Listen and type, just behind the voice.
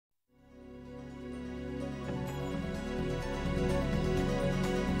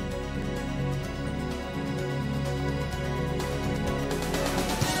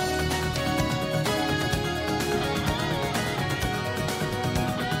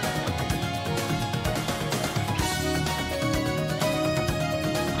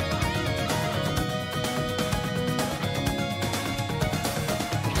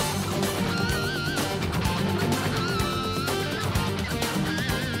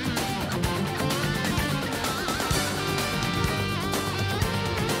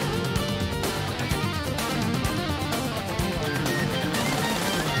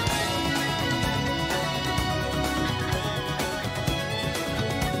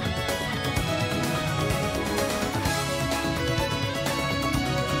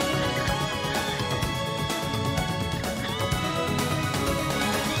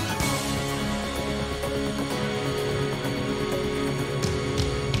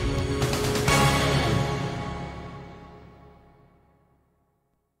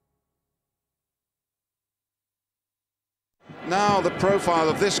while the profile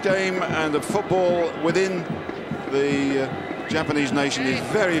of this game and of football within the Japanese nation is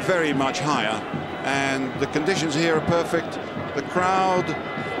very, very much higher, and the conditions here are perfect. The crowd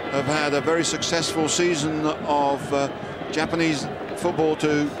have had a very successful season of Japanese football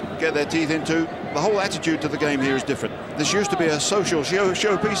to get their teeth into. The whole attitude to the game here is different. This used to be a social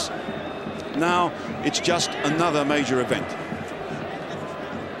showpiece. Now it's just another major event.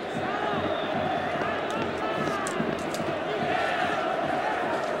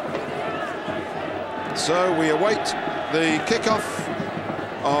 So we await the kickoff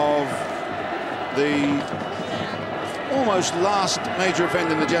of the almost last major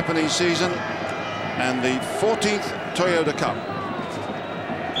event in the Japanese season and the 14th Toyota Cup.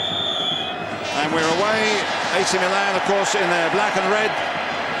 And we're away. AC Milan, of course, in their black and red,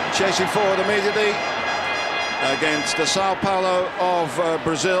 chasing forward immediately against the São Paulo of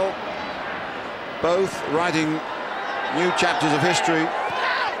Brazil. Both writing new chapters of history.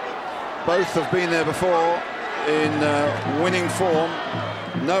 Both have been there before in winning form.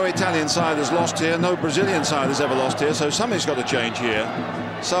 No Italian side has lost here, no Brazilian side has ever lost here, so something's got to change here.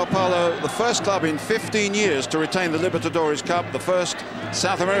 São Paulo, the first club in 15 years to retain the Libertadores Cup, the first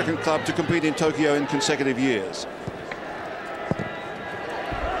South American club to compete in Tokyo in consecutive years.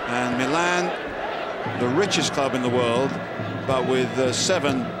 And Milan, the richest club in the world, but with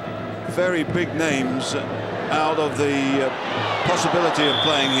 7 very big names out of the possibility of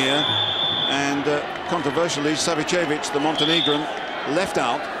playing here. And controversially, Savicevic, the Montenegrin, left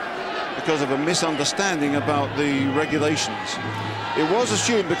out because of a misunderstanding about the regulations. It was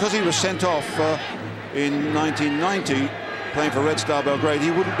assumed because he was sent off in 1990, playing for Red Star Belgrade, he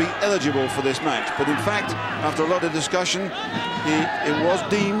wouldn't be eligible for this match. But in fact, after a lot of discussion, it was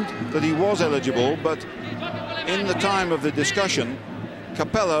deemed that he was eligible. But in the time of the discussion,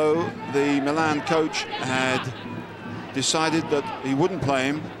 Capello, the Milan coach, had decided that he wouldn't play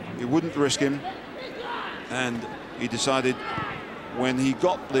him. He wouldn't risk him, and he decided when he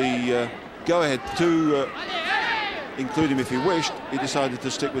got the go-ahead to include him if he wished, he decided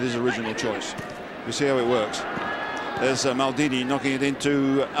to stick with his original choice. We see how it works. There's Maldini knocking it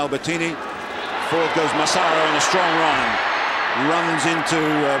into Albertini. Forward goes Massaro on a strong run. Runs into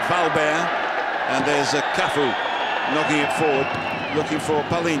Válber, and there's Cafu knocking it forward, looking for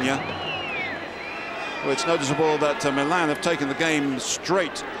Palhinha. Well, it's noticeable that Milan have taken the game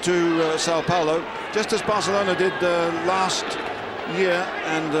straight to São Paulo, just as Barcelona did last year,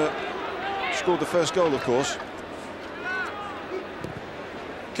 and scored the first goal, of course.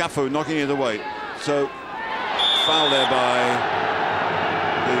 Cafu knocking it away. So, foul there by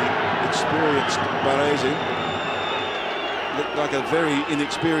the experienced Baresi. Looked like a very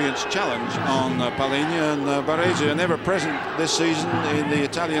inexperienced challenge on Palhinha, and Baresi are never present this season in the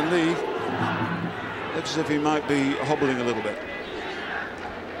Italian league. Looks as if he might be hobbling a little bit.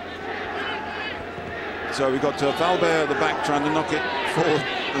 So we got Válber at the back trying to knock it forward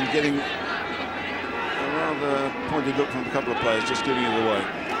and getting a rather pointed look from a couple of players, just giving it away.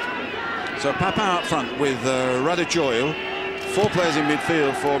 So Papin up front with Joël. 4 players in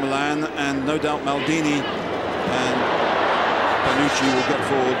midfield for Milan, and no doubt Maldini and Panucci will get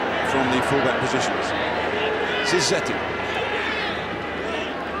forward from the fullback positions. This is Zetti.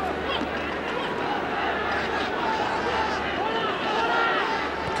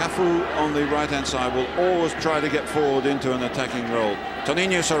 Cafu on the right-hand side will always try to get forward into an attacking role.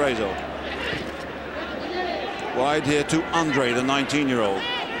 Toninho, Cerezo. Wide here to André, the 19-year-old.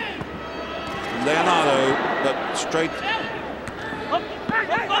 Leonardo, but straight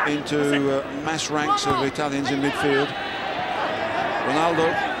into mass ranks of Italians in midfield.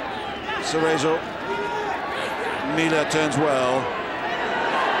 Ronaldo, Cerezo. Miller turns well.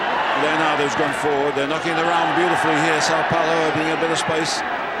 Leonardo's gone forward. They're knocking it around beautifully here. São Paulo opening a bit of space.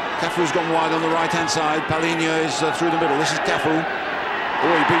 Cafu's gone wide on the right-hand side. Palhinha is through the middle. This is Cafu. Oh,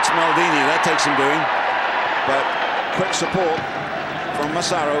 he beats Maldini. That takes some doing. But quick support from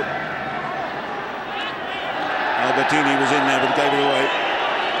Massaro. Albertini was in there, but gave it away.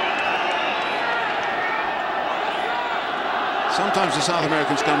 Sometimes the South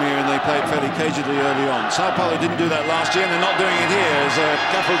Americans come here and they play it fairly cagedly early on. São Paulo didn't do that last year, and they're not doing it here as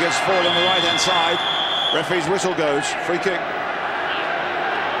Cafu gets forward on the right-hand side. Referee's whistle goes. Free kick.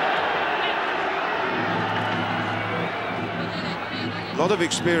 A lot of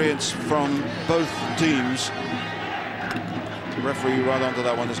experience from both teams. The referee right onto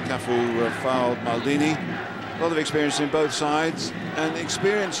that one as Cafu fouled Maldini. A lot of experience in both sides, and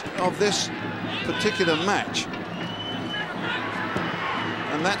experience of this particular match.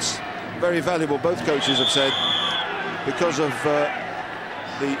 And that's very valuable, both coaches have said, because of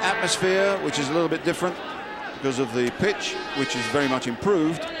the atmosphere, which is a little bit different, because of the pitch, which is very much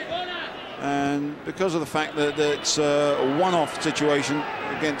improved, and because of the fact that it's a one-off situation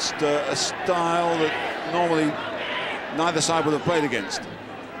against a style that normally neither side would have played against.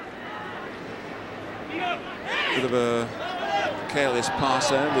 Bit of a careless pass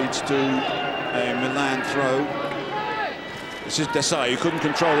there, leads to a Milan throw. This is Desai, who couldn't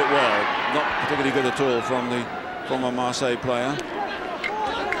control it well. Not particularly good at all from the former Marseille player.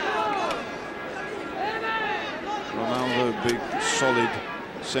 Ronaldo, big, solid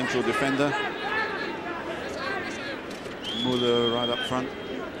central defender. Muller right up front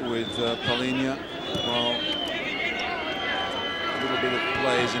with Palhinha. Well, a little bit of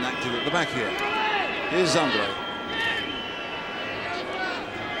play is inactive at the back here. Here's André.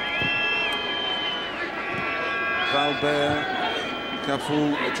 Válber,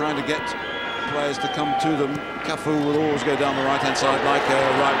 Cafu are trying to get players to come to them. Cafu will always go down the right-hand side like a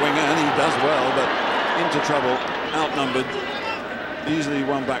right winger, and he does well, but into trouble, outnumbered, easily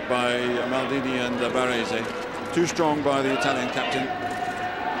won back by Maldini and Baresi. Too strong by the Italian captain.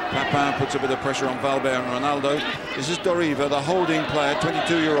 Papin puts a bit of pressure on Válber and Ronaldo. This is Doriva, the holding player,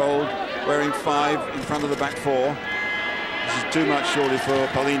 22-year-old, wearing 5 in front of the back 4. This is too much surely for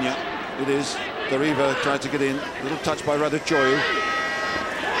Palhinha. It is. Doriva tried to get in. A little touch by Radicchio.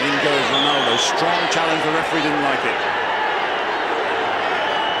 In goes Ronaldo. Strong challenge. The referee didn't like it.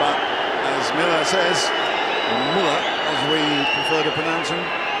 But as Miller says, Muller, as we prefer to pronounce him,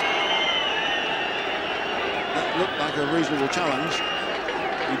 that looked like a reasonable challenge.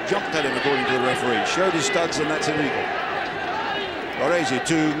 He jumped at him according to the referee. Showed his studs, and that's illegal. Baresi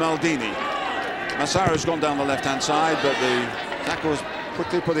to Maldini. Massaro's gone down the left-hand side, but the tackle was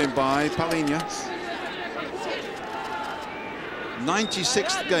quickly put in by Palhinha.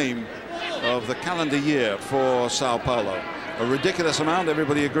 96th game of the calendar year for São Paulo. A ridiculous amount,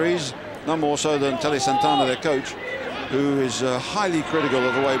 everybody agrees. No more so than Tele Santana, their coach, who is highly critical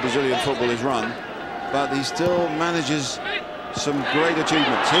of the way Brazilian football is run. But he still manages some great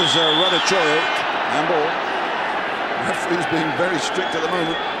achievements. Here's Radicchio, handball. Referee's being very strict at the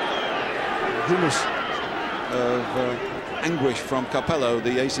moment. Grimace of anguish from Capello,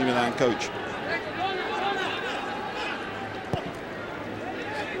 the AC Milan coach.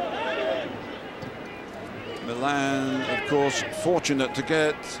 Milan, of course, fortunate to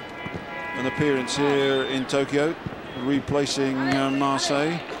get an appearance here in Tokyo, replacing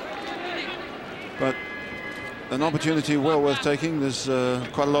Marseille. But an opportunity well worth taking. There's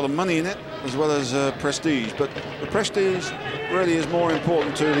quite a lot of money in it, as well as prestige. But the prestige really is more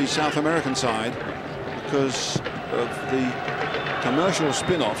important to the South American side because of the commercial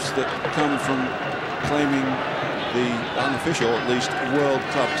spin-offs that come from claiming the unofficial, at least, World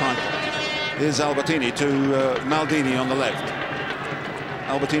Club title. Here's Albertini to Maldini on the left.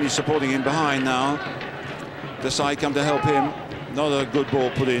 Albertini supporting him behind now. Desai come to help him. Not a good ball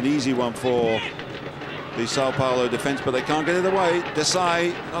put in, easy one for the Sao Paulo defense, but they can't get it away.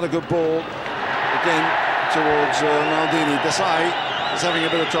 Desai, not a good ball. Again, towards Maldini. Desai is having a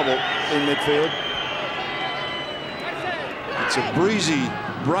bit of trouble in midfield. It's a breezy,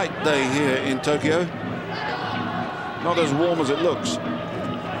 bright day here in Tokyo. Not as warm as it looks.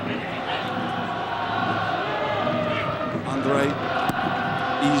 André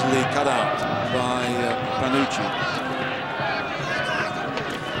easily cut out by Panucci.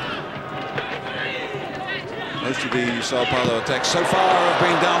 Most of the Sao Paulo attacks so far have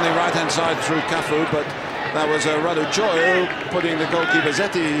been down the right-hand side through Cafu, but that was Radicchio putting the goalkeeper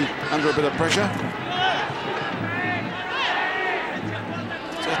Zetti under a bit of pressure.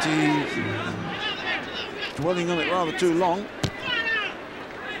 Zetti dwelling on it rather too long.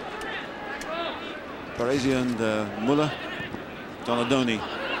 Baresi and Muller. Donadoni.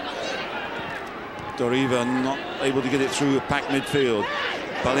 Doriva not able to get it through a packed midfield.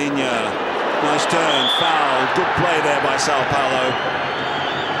 Palhinha, nice turn, foul, good play there by Sao Paulo.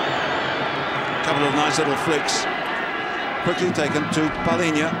 A couple of nice little flicks. Quickly taken to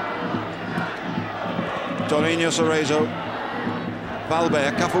Palhinha. Toninho, Cerezo.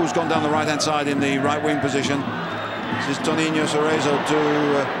 Válber, Cafu's gone down the right-hand side in the right wing position. This is Toninho, Cerezo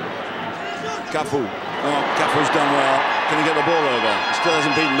to Cafu. Oh, Cafu's done well. Can he get the ball over? Still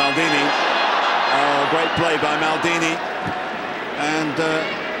hasn't beaten Maldini. Great play by Maldini. And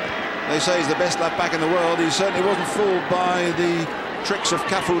they say he's the best left back in the world. He certainly wasn't fooled by the tricks of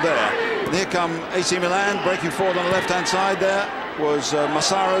Cafu there. And here come AC Milan breaking forward on the left-hand side. There was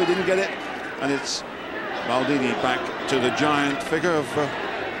Massaro, didn't get it. And it's Maldini back to the giant figure of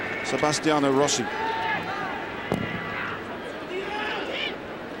Sebastiano Rossi.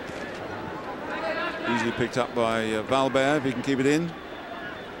 Easily picked up by Válber, if he can keep it in.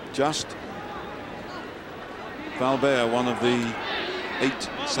 Just. Válber, one of the 8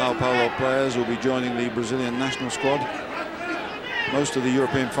 São Paulo players, will be joining the Brazilian national squad. Most of the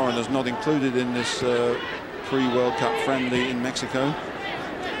European foreigners not included in this pre-World Cup friendly in Mexico.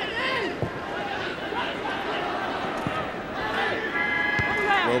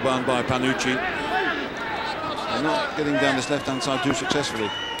 Well bound by Panucci. They're not getting down this left-hand side too successfully.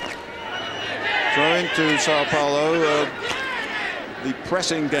 Throw into São Paulo. The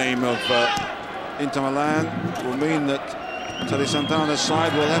pressing game of Inter Milan will mean that Tele Santana's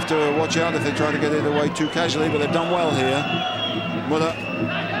side will have to watch out if they try to get it away too casually, but they've done well here. Muller,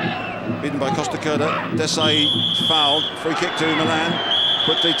 beaten by Costa Curda. Desai fouled. Free kick to Milan.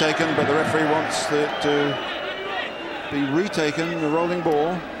 Quickly taken, but the referee wants it to be retaken, the rolling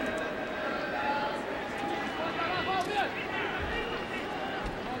ball.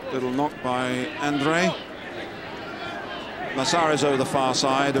 Little knock by André. Massares over the far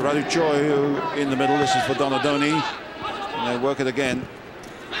side. Raducioiu in the middle. This is for Donadoni. And they work it again.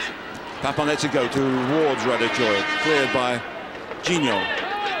 Papon lets it go towards Raducioiu. Cleared by Dinho.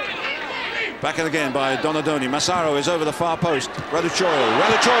 Back it again by Donadoni. Massaro is over the far post. Raducioiu.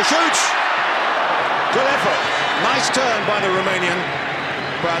 Raducioiu shoots! Good effort. Nice turn by the Romanian,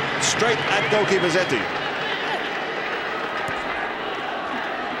 but straight at goalkeeper Zetti.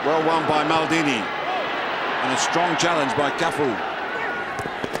 Well won by Maldini. And a strong challenge by Cafu.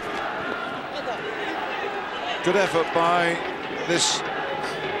 Good effort by this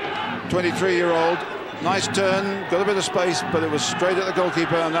 23-year-old. Nice turn, got a bit of space, but it was straight at the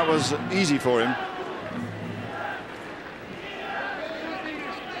goalkeeper, and that was easy for him.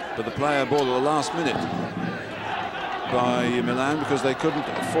 But the player bought at the last minute by Milan because they couldn't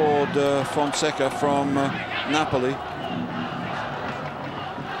afford Fonseca from Napoli.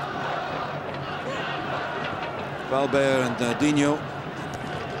 Válber and Dinho.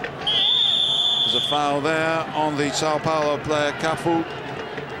 There's a foul there on the São Paulo player Cafu.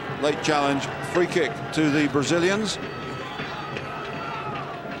 Late challenge, free kick to the Brazilians.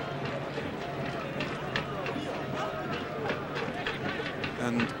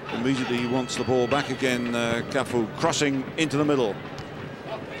 And immediately he wants the ball back again, Cafu, crossing into the middle.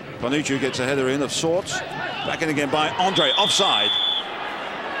 Panucci gets a header in of sorts. Back in again by André, offside.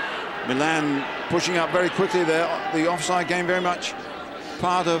 Milan pushing up very quickly there. The offside game very much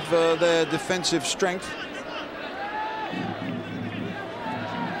part of their defensive strength.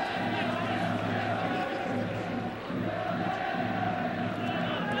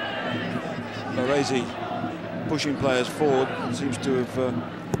 Baresi pushing players forward, seems to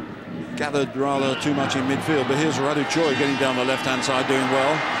have gathered rather too much in midfield, but here's Raducioiu getting down the left-hand side, doing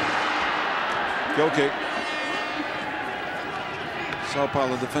well. Goal kick. São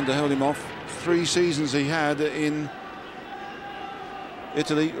Paulo defender held him off. 3 seasons he had in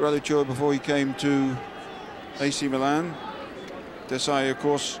Italy, Raducioiu, before he came to AC Milan. Desai, of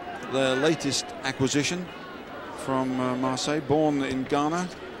course, their latest acquisition from Marseille, born in Ghana,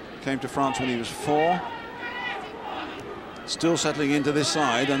 came to France when he was 4. Still settling into this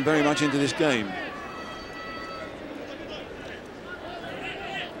side and very much into this game.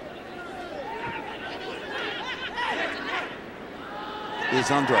 Here's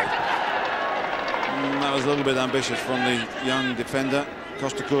André. That was a little bit ambitious from the young defender.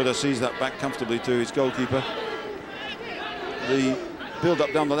 Costa Curda sees that back comfortably to his goalkeeper. The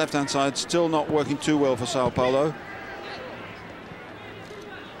build-up down the left-hand side still not working too well for São Paulo.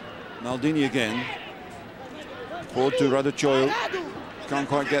 Maldini again. Forward to Raducioiu. Can't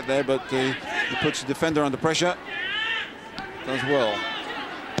quite get there, but he puts the defender under pressure. Does well.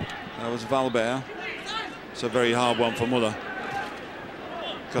 That was Válber. It's a very hard one for Muller.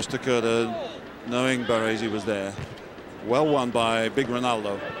 Costa Curda, knowing Baresi was there. Well won by Big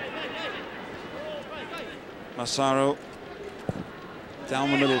Ronaldo. Massaro down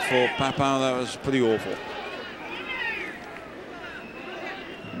the middle for Papin. That was pretty awful.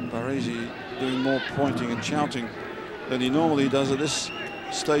 Baresi doing more pointing and shouting than he normally does at this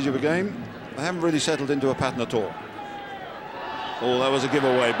stage of a game. They haven't really settled into a pattern at all. Oh, that was a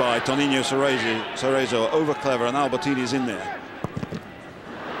giveaway by Toninho Cerezo. Over clever, and Albertini's in there.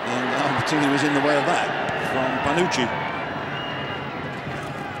 And Albertini was in the way of that from Panucci.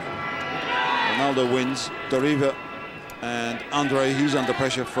 Ronaldo wins. Doriva and André, he's under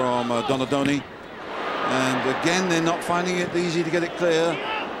pressure from Donadoni. And again, they're not finding it easy to get it clear.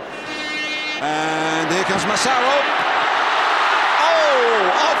 And here comes Massaro. Oh,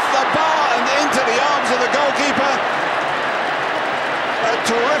 off the bar and into the arms of the goalkeeper. A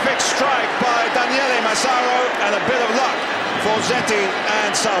terrific strike by Daniele Massaro, and a bit of luck for Zetti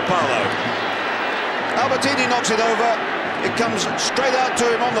and São Paulo. Albertini knocks it over. It comes straight out to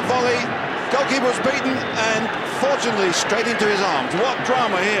him on the volley. Goalkeeper was beaten and fortunately straight into his arms. What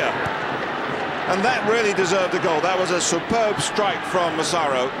drama here. And that really deserved a goal. That was a superb strike from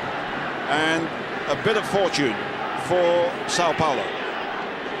Massaro and a bit of fortune for São Paulo.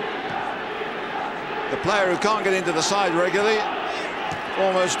 The player who can't get into the side regularly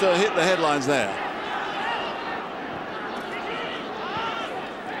almost hit the headlines there.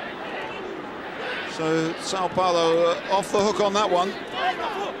 So São Paulo off the hook on that one.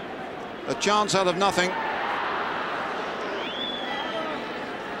 A chance out of nothing.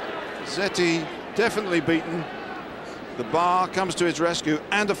 Zetti definitely beaten. The bar comes to his rescue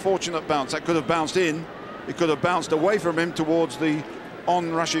and a fortunate bounce. That could have bounced in. It could have bounced away from him towards the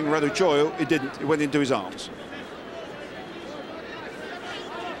on-rushing Raducioio. It didn't. It went into his arms.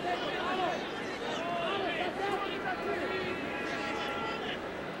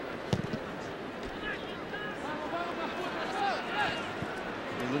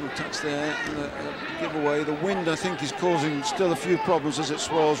 Touch there, giveaway. The wind, I think, is causing still a few problems as it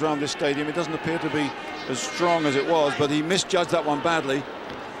swirls around this stadium. It doesn't appear to be as strong as it was, but he misjudged that one badly.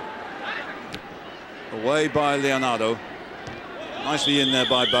 Away by Leonardo. Nicely in there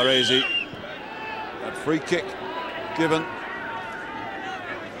by Baresi. That free kick given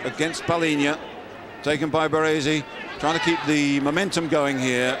against Palhinha, taken by Baresi, trying to keep the momentum going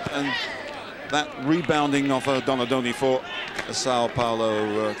here, and that rebounding off Donadoni for a São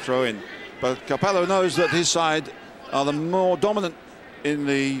Paulo throw-in. But Capello knows that his side are the more dominant in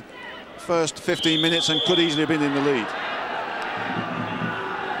the first 15 minutes and could easily have been in the lead.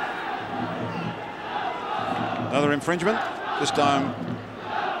 Another infringement, this time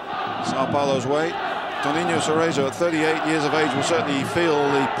São Paulo's way. Toninho Cerezo, at 38 years of age, will certainly feel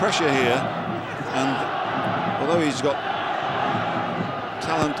the pressure here, and although he's got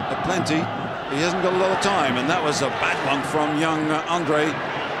talent aplenty, he hasn't got a lot of time, and that was a bad one from young André.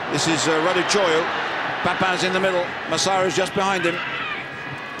 This is Raducioio. Papin's in the middle. Massaro's just behind him.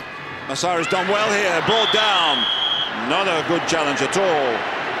 Massaro's done well here. Brought down. Not a good challenge at all.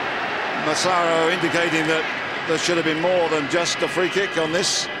 Massaro indicating that there should have been more than just a free kick on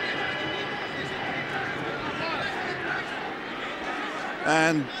this.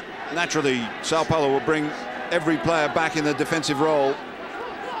 And naturally, São Paulo will bring every player back in the defensive role.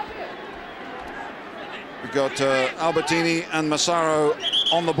 We've got Albertini and Massaro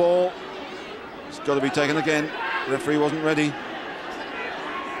on the ball. It's got to be taken again. The referee wasn't ready.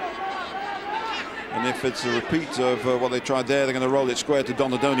 And if it's a repeat of what they tried there, they're going to roll it square to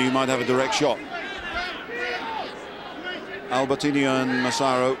Donadoni, who might have a direct shot. Albertini and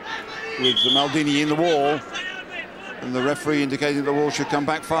Massaro with the Maldini in the wall. And the referee indicating the wall should come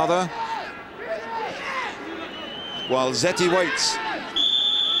back farther. While Zetti waits.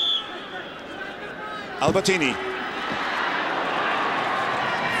 Albertini,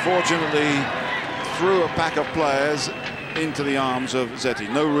 fortunately, threw a pack of players into the arms of Zetti.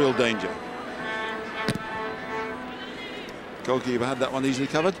 No real danger. Goalkeeper had that one easily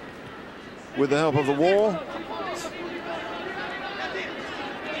covered with the help of the wall.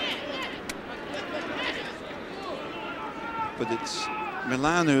 But it's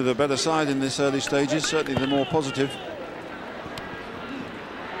Milan who are the better side in this early stages, certainly the more positive.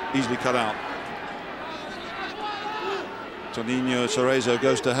 Easily cut out. Toninho Cerezo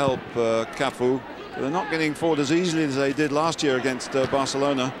goes to help Cafu. They're not getting forward as easily as they did last year against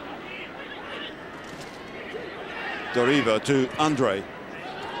Barcelona. Doriva to André.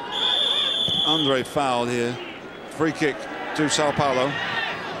 André fouled here. Free kick to São Paulo.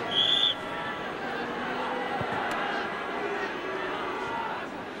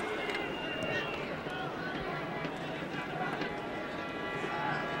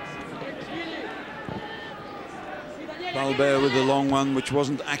 Válber with the long one, which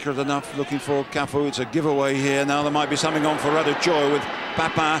wasn't accurate enough, looking for Cafu. It's a giveaway here. Now there might be something on for Raducioio with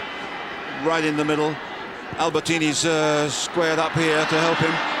Papin right in the middle. Albertini's squared up here to help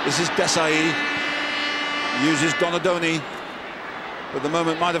him. This is Desai. Uses Donadoni. But the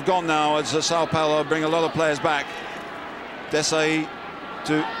moment might have gone now as São Paulo bring a lot of players back. Desai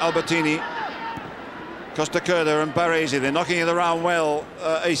to Albertini. Costa Curda and Baresi. They're knocking it around well,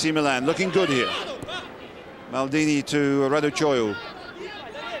 AC Milan. Looking good here. Maldini to Raducioio.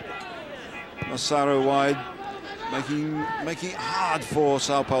 Massaro wide, making it hard for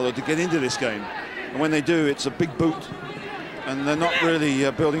São Paulo to get into this game. And when they do, it's a big boot. And they're not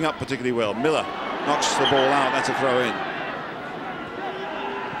really building up particularly well. Miller knocks the ball out. That's a throw-in.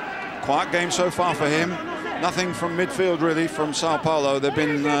 Quiet game so far for him. Nothing from midfield, really, from São Paulo. They've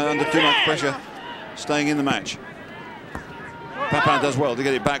been under too much pressure, staying in the match. Papin does well to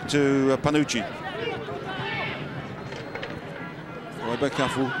get it back to Panucci. By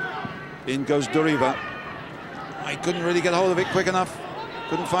Cafu. In goes Doriva. He couldn't really get hold of it quick enough.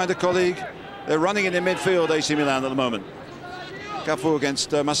 Couldn't find a colleague. They're running it in midfield, AC Milan at the moment. Cafu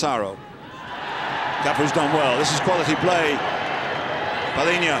against Massaro. Cafu's done well. This is quality play.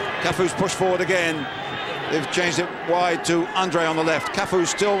 Palhinha. Cafu's pushed forward again. They've changed it wide to André on the left. Cafu's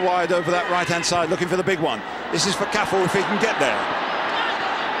still wide over that right-hand side, looking for the big one. This is for Cafu if he can get there.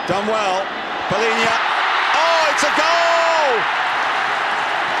 Done well. Palhinha. Oh, it's a goal!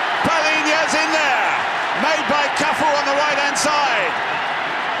 Palhinha's in there. Made by Cafu on the right-hand side.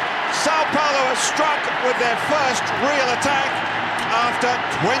 São Paulo has struck with their first real attack after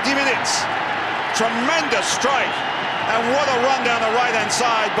 20 minutes. Tremendous strike. And what a run down the right-hand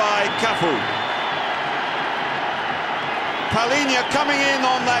side by Cafu. Palhinha coming in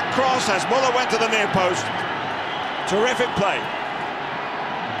on that cross as Muller went to the near post. Terrific play.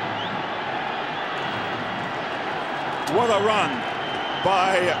 What a run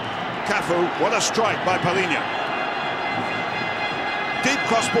by Cafu. What a strike by Palhinha. Deep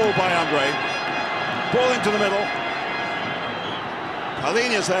cross ball by André. Ball into the middle.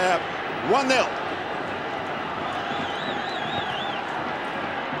 Palhinha's there. 1-0.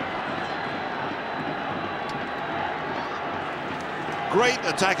 Great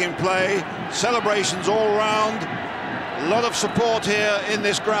attacking play, celebrations all round. A lot of support here in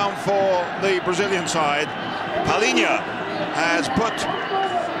this ground for the Brazilian side. Palhinha has put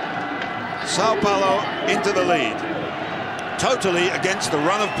São Paulo into the lead, totally against the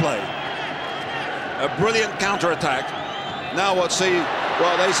run of play. A brilliant counter-attack. Now what AC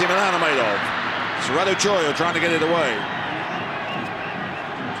Milan are made of. Cerezo Choyo trying to get it away.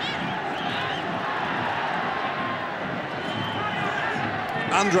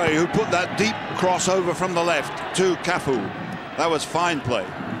 André, who put that deep crossover from the left to Cafu. That was fine play.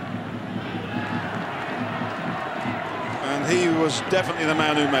 And he was definitely the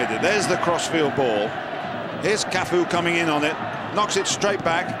man who made it. There's the crossfield ball. Here's Cafu coming in on it. Knocks it straight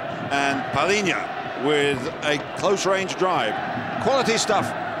back. And Palhinha with a close-range drive. Quality stuff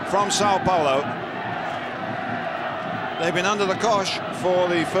from São Paulo. They've been under the cosh for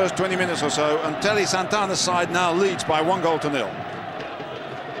the first 20 minutes or so. And Telly Santana's side now leads by 1-0.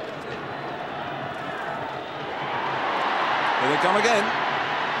 Here they come again.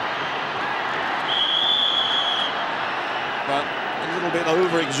 But a little bit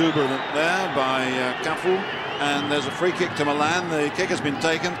over-exuberant there by Cafu. And there's a free kick to Milan. The kick has been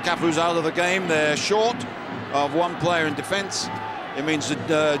taken. Cafu's out of the game. They're short of one player in defence. It means that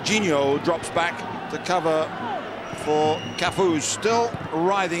Dinho drops back to cover for Cafu, who's still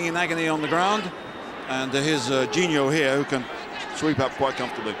writhing in agony on the ground. And here's Dinho here, who can sweep up quite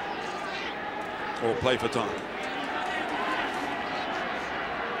comfortably. Or play for time.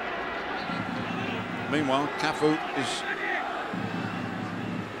 Meanwhile, Cafu is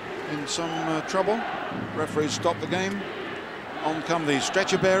in some trouble. Referees stop the game. On come the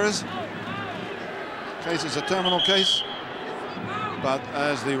stretcher bearers. Case is a terminal case. But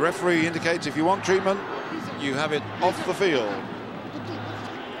as the referee indicates, if you want treatment, you have it off the field.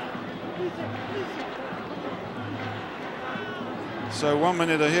 So 1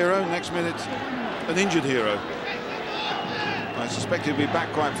 minute a hero, next minute an injured hero. I suspect he'll be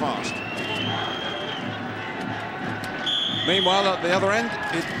back quite fast. Meanwhile, at the other end,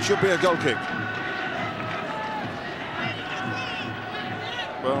 it should be a goal kick.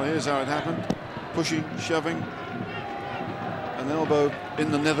 Well, here's how it happened. Pushing, shoving. An elbow in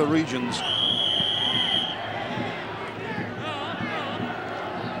the nether regions.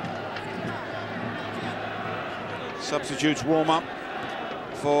 Substitutes warm up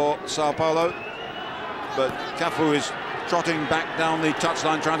for São Paulo. But Cafu is trotting back down the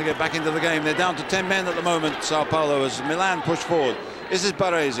touchline, trying to get back into the game. They're down to 10 men at the moment, São Paulo, as Milan push forward. This is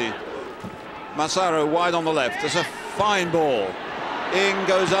Baresi. Massaro wide on the left. There's a fine ball. In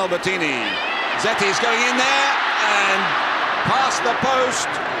goes Albertini. Zetti's going in there and past the post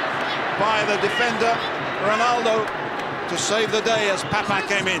by the defender, Ronaldo, to save the day as Papa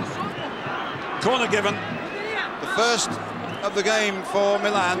came in. Corner given. The first of the game for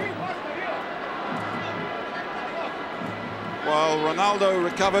Milan. While Ronaldo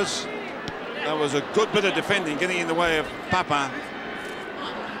recovers. That was a good bit of defending, getting in the way of Papa.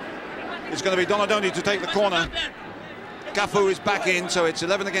 It's going to be Donadoni to take the corner. Cafu is back in, so it's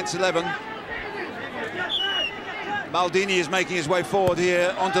 11 against 11. Maldini is making his way forward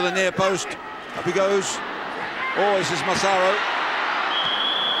here onto the near post. Up he goes. Oh, this is Massaro.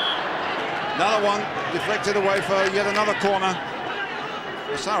 Another one deflected away for yet another corner.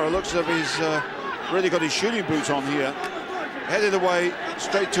 Massaro looks as if he's really got his shooting boots on here. Headed away,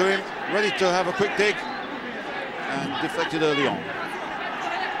 straight to him, ready to have a quick dig, and deflected early on.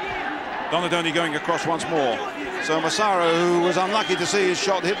 Donadoni going across once more. So Massaro, who was unlucky to see his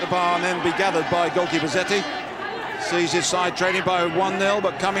shot hit the bar and then be gathered by goalkeeper Zetti, sees his side trailing by 1-0,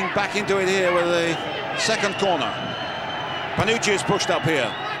 but coming back into it here with a second corner. Panucci is pushed up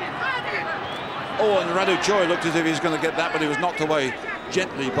here. Oh, and Radu Choi looked as if he was going to get that, but he was knocked away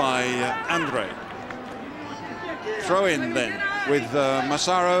gently by André. Throw in then with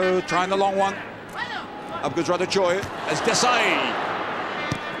Massaro trying the long one. Up goes Radu Choi as Desai.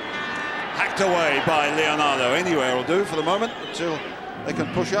 Hacked away by Leonardo. Anywhere will do for the moment until they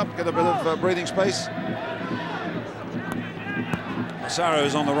can push up, get a bit of breathing space. Massaro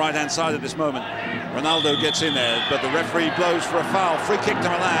is on the right-hand side at this moment. Ronaldo gets in there, but the referee blows for a foul. Free kick to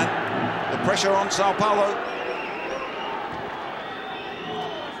Milan. The pressure on São Paulo.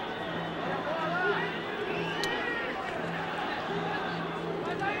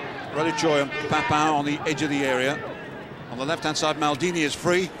 Radu Choi and Papin on the edge of the area. On the left-hand side, Maldini is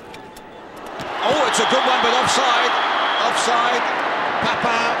free. Oh, it's a good one, but offside. Offside.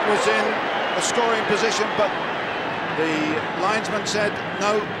 Papin was in a scoring position, but the linesman said,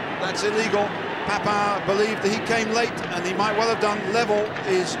 no, that's illegal. Papin believed that he came late, and he might well have done. Level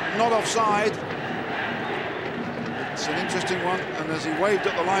is not offside. It's an interesting one, and as he waved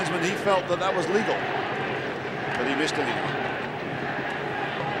at the linesman, he felt that that was legal. But he missed anyhow.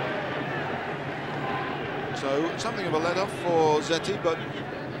 So, something of a let-off for Zetti, but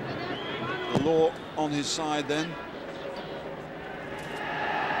the law on his side then.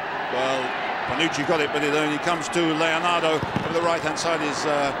 Well, Panucci got it, but it only comes to Leonardo. Over the right-hand side is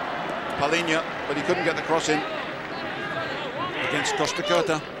Palhinha, but he couldn't get the cross in against Costa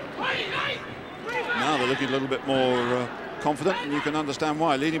Curta. Now they're looking a little bit more confident, and you can understand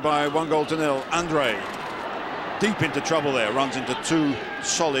why. Leading by 1-0. André, deep into trouble there, runs into two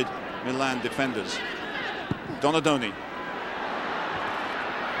solid Milan defenders. Donadoni,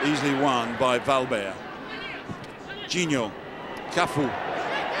 easily won by Válber. Dinho, Cafu.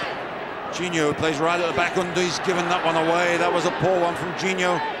 Dinho plays right at the back, and he's given that one away. That was a poor one from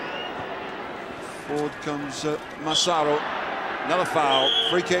Dinho. Forward comes Massaro. Another foul,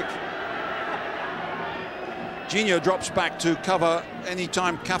 free kick. Dinho drops back to cover any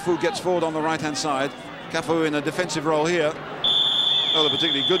time Cafu gets forward on the right-hand side. Cafu in a defensive role here. Not a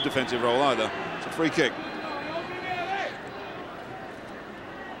particularly good defensive role either. It's a free kick.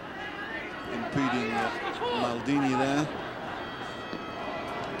 Impeding Maldini there.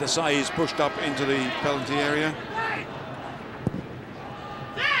 Desai is pushed up into the penalty area.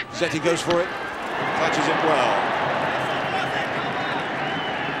 Zetti goes for it, clutches it well.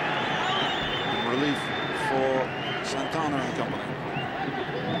 Relief for Santana and company.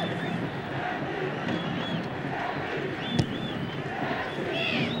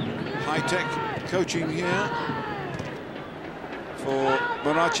 High-tech coaching here for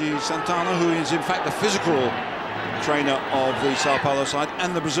Marachi Santana, who is in fact the physical trainer of the São Paulo side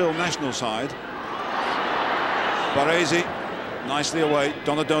and the Brazil national side. Baresi, nicely away.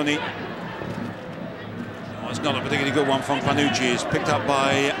 Donadoni. Oh, it's not a particularly good one from Panucci. It's picked up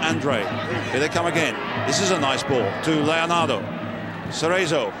by André. Here they come again. This is a nice ball to Leonardo.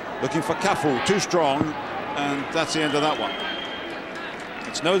 Cerezo looking for Cafu, too strong, and that's the end of that one.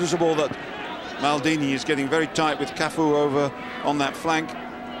 It's noticeable that Maldini is getting very tight with Cafu over on that flank.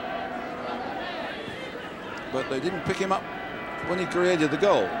 But they didn't pick him up when he created the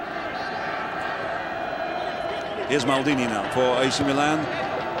goal. Here's Maldini now for AC Milan.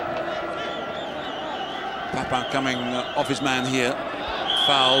 Papin coming off his man here.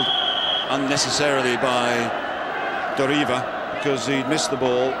 Fouled unnecessarily by Doriva because he'd missed the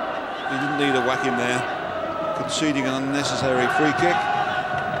ball. He didn't need to whack him there. Conceding an unnecessary free kick.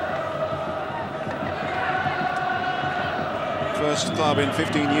 First club in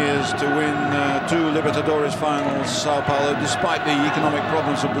 15 years to win 2 Libertadores finals, São Paulo, despite the economic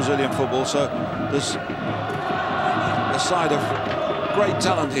problems of Brazilian football. So there's a side of great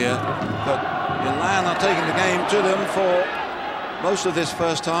talent here, but Milan are taking the game to them for most of this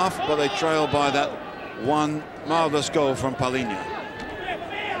first half, but they trail by that one marvellous goal from Palhinha.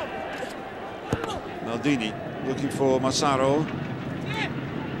 Maldini looking for Massaro.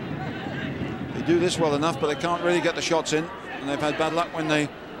 They do this well enough, but they can't really get the shots in. And they've had bad luck when they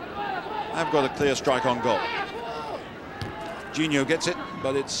have got a clear strike on goal. Dinho gets it,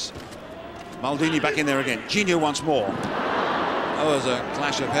 but it's Maldini back in there again. Dinho once more. That was a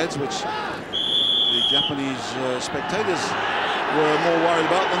clash of heads, which the Japanese spectators were more worried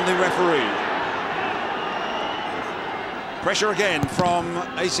about than the referee. Pressure again from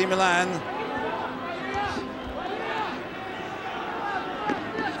AC Milan.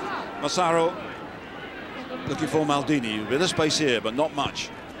 Massaro looking for Maldini. A bit of space here, but not much.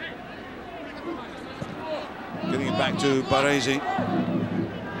 Getting it back to Baresi.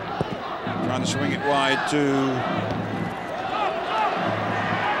 Trying to swing it wide to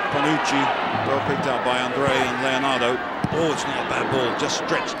Panucci. Well picked up by André and Leonardo. Oh, it's not a bad ball. Just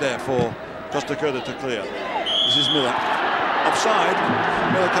stretched there for Costa Curta to clear. This is Miller. Offside.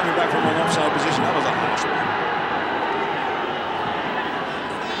 Miller coming back from an offside position. That was a harsh one.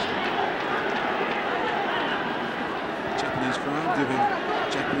 Japanese crowd giving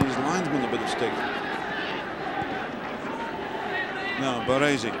Japanese linesman a bit of stick. Now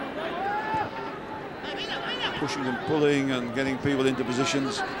Baresi. Pushing and pulling and getting people into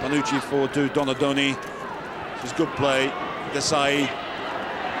positions. Panucci forward to Donadoni. This is good play. Desai.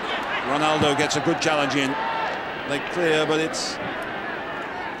 Ronaldo gets a good challenge in. They clear, but it's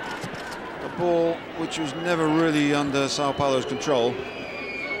a ball which was never really under São Paulo's control.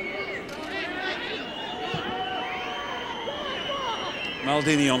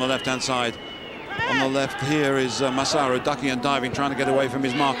 Maldini on the left-hand side. On the left here is Massaro ducking and diving, trying to get away from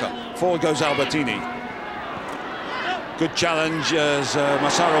his marker. Forward goes Albertini. Good challenge as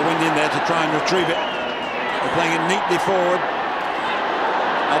Massaro went in there to try and retrieve it. They're playing it neatly forward.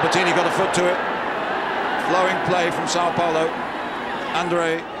 Albertini got a foot to it. Flowing play from São Paulo.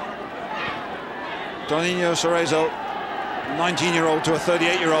 André. Toninho, Cerezo. 19-year-old to a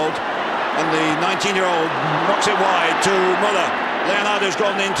 38-year-old. And the 19-year-old knocks it wide to Muller. Leonardo's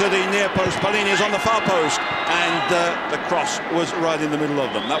gone into the near post. Palhinha is on the far post. And the cross was right in the middle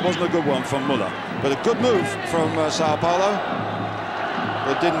of them. That wasn't a good one from Muller. But a good move from São Paulo.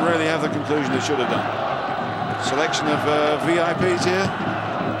 But didn't really have the conclusion it should have done. Selection of VIPs here.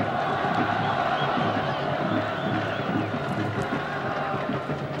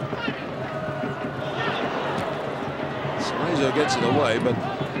 Cerezo gets it away, but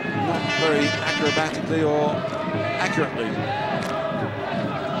not very acrobatically or accurately.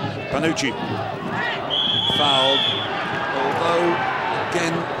 Panucci fouled, although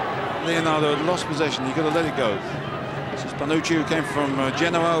again Leonardo had lost possession. He could have let it go. This is Panucci, who came from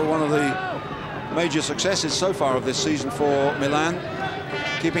Genoa, one of the major successes so far of this season for Milan,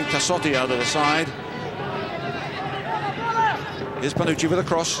 keeping Tassotti out of the side. Here's Panucci with a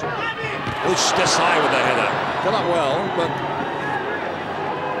cross. It's Desai with the header. Got up well, but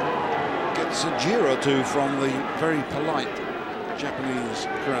gets a jeer or two from the very polite Japanese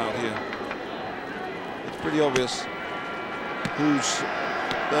crowd here. It's pretty obvious who's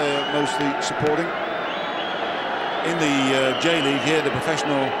they're mostly supporting. In the J-League here, the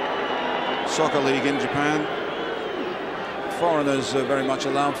professional soccer league in Japan, foreigners are very much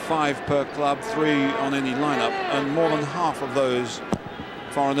allowed, 5 per club, 3 on any lineup, and more than half of those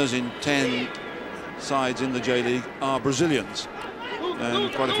foreigners in 10 sides in the J-League are Brazilians,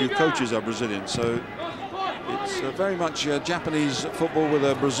 and quite a few coaches are Brazilian, so it's very much Japanese football with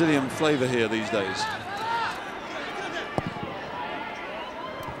a Brazilian flavor here these days.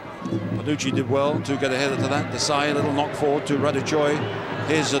 Panucci did well to get ahead of that. Desai, a little knock forward to Radicchoi.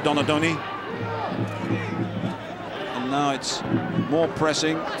 Here's Donadoni. And now it's more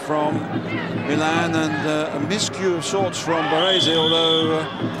pressing from Milan, and a miscue of sorts from Baresi, although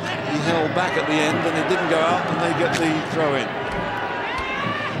he held back at the end and it didn't go out, and they get the throw in.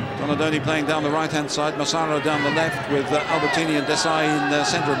 Donadoni playing down the right-hand side, Massaro down the left, with Albertini and Desai in the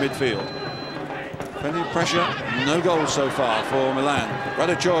centre of midfield. Plenty of pressure, no goals so far for Milan.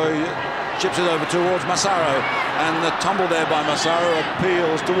 Radicchoi chips it over towards Massaro, and the tumble there by Massaro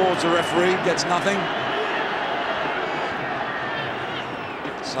appeals towards the referee, gets nothing.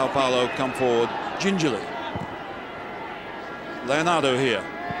 São Paulo come forward gingerly. Leonardo here.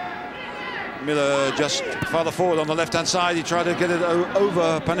 Miller just farther forward on the left-hand side. He tried to get it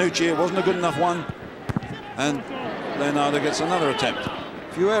over Panucci. It wasn't a good enough one. And Leonardo gets another attempt.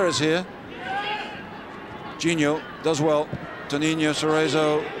 A few errors here. Dinho does well. Toninho,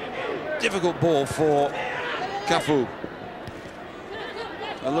 Cerezo. Difficult ball for Cafu.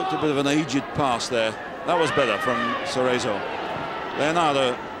 It looked a bit of an aged pass there. That was better from Cerezo.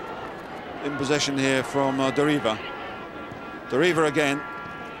 Leonardo in possession here from Doriva. Doriva again.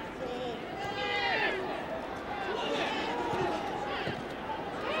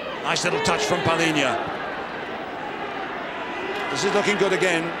 Nice little touch from Palhinha. This is looking good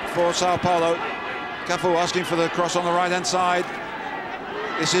again for São Paulo. Cafu asking for the cross on the right-hand side.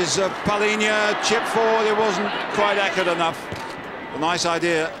 This is Palhinha, chip forward. It wasn't quite accurate enough. A nice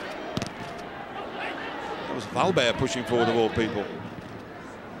idea. That was Válber pushing forward of all people.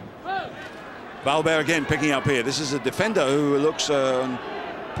 Válber again picking up here. This is a defender who looks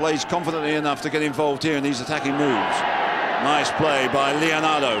plays confidently enough to get involved here in these attacking moves. Nice play by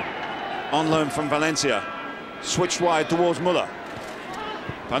Leonardo, on loan from Valencia. Switched wide towards Muller.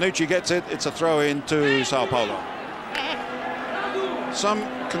 Panucci gets it. It's a throw in to São Paulo. Some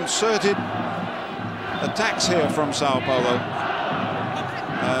concerted attacks here from São Paulo,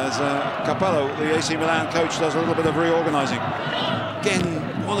 as Capello, the AC Milan coach, does a little bit of reorganising.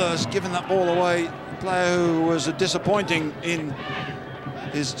 Again, Muller's given that ball away. A player who was disappointing in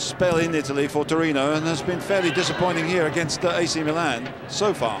his spell in Italy for Torino and has been fairly disappointing here against AC Milan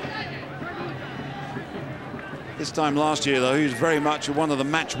so far. This time last year, though, he was very much one of the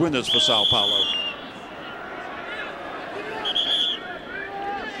match winners for São Paulo.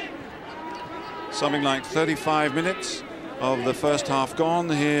 Something like 35 minutes of the first half gone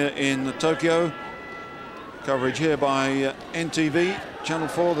here in Tokyo. Coverage here by NTV, Channel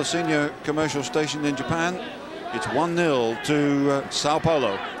 4, the senior commercial station in Japan. It's 1-0 to São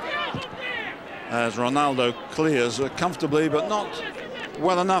Paulo, as Ronaldo clears comfortably, but not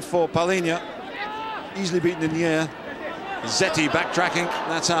well enough for Palhinha. Easily beaten in the air. Zetti backtracking,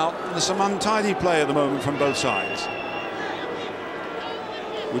 that's out. There's some untidy play at the moment from both sides,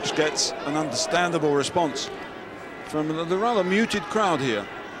 which gets an understandable response from the rather muted crowd here.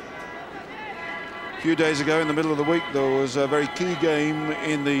 A few days ago, in the middle of the week, there was a very key game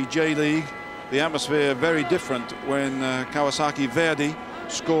in the J-League. The atmosphere very different when Kawasaki Verdy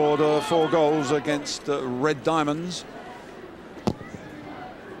scored 4 goals against Red Diamonds.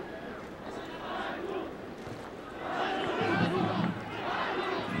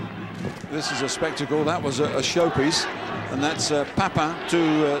 This is a spectacle. That was a showpiece, and that's Papin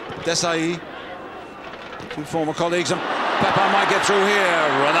to Desai, 2 former colleagues, and Papin might get through here.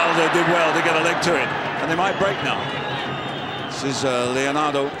 Ronaldo did well to get a leg to it, and they might break now. This is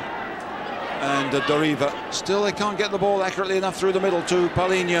Leonardo and Doriva. Still, they can't get the ball accurately enough through the middle to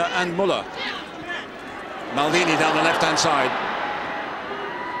Palhinha and Muller. Maldini down the left-hand side.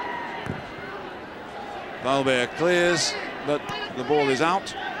 Válber clears, but the ball is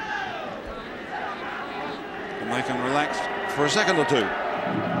out. And they can relax for a second or two.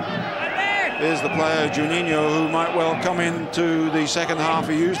 Here's the player, Juninho, who might well come into the second half.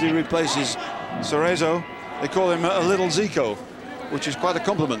 He usually replaces Cerezo. They call him a little Zico, which is quite a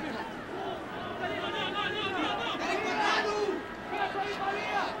compliment.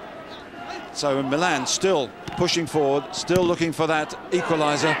 So Milan still pushing forward, still looking for that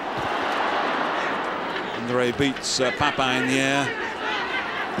equaliser. André beats Papin in the air.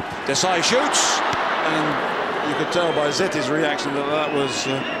 Desai shoots, and you could tell by Zetti's reaction that that was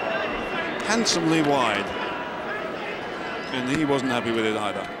handsomely wide, and he wasn't happy with it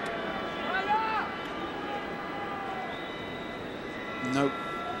either. Nope.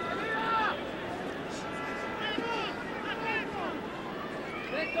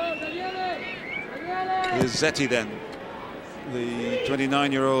 Here's Zetti then, the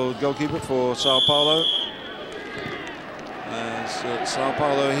 29-year-old goalkeeper for São Paulo. As São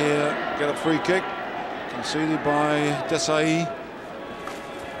Paulo here get a free kick, conceded by Desai.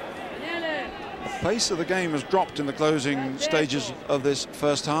 The pace of the game has dropped in the closing stages of this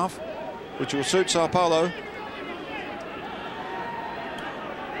first half, which will suit São Paulo.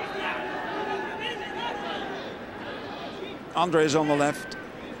 André is on the left.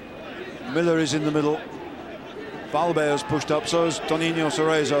 Miller is in the middle. Válber has pushed up, so is Toninho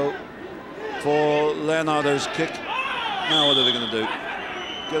Cerezo for Leonardo's kick. Now what are they going to do?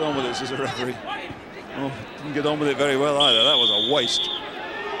 Get on with it, says the referee. Oh, didn't get on with it very well either. That was a waste.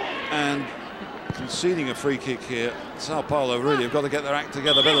 And conceding a free kick here, São Paulo really have got to get their act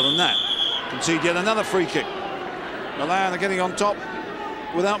together better than that. Concede yet another free kick. Milan are getting on top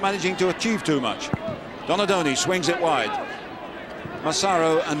without managing to achieve too much. Donadoni swings it wide.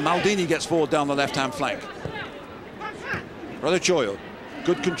 Massaro and Maldini gets forward down the left-hand flank. Radicchio,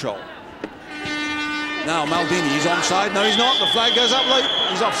 good control. Now Maldini, he's onside. No, he's not. The flag goes up late.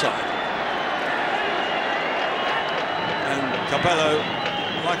 He's offside. And Capello,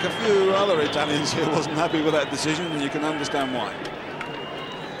 like a few other Italians here, wasn't happy with that decision, and you can understand why.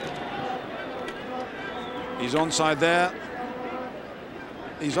 He's onside there.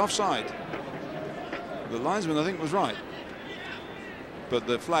 He's offside. The linesman, I think, was right, but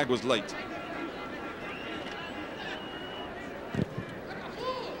the flag was late.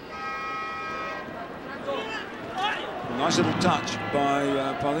 A nice little touch by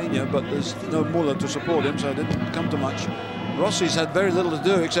Palhinha, but there's no Muller to support him, so it didn't come to much. Rossi's had very little to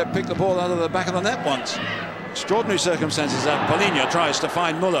do except pick the ball out of the back of the net once. Extraordinary circumstances that Palhinha tries to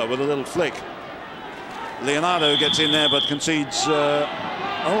find Muller with a little flick. Leonardo gets in there but concedes.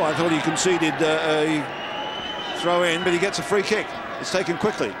 Oh, I thought he conceded a throw in, but he gets a free kick. It's taken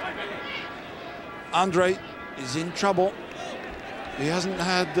quickly. André is in trouble. He hasn't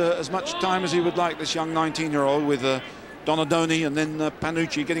had as much time as he would like, this young 19-year-old, with Donadoni, and then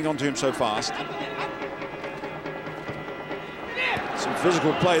Panucci getting onto him so fast. Some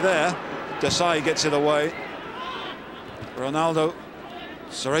physical play there. Desai gets it away. Ronaldo.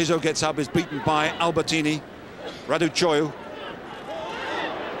 Cerezo gets up, is beaten by Albertini. Raducioiu.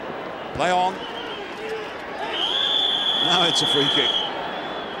 Play on. Now it's a free kick.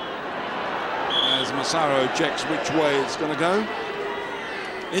 As Massaro checks which way it's going to go.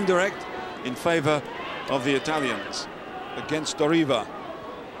 Indirect in favour of the Italians against Doriva.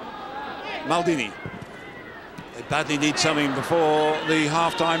 Maldini. They badly need something before the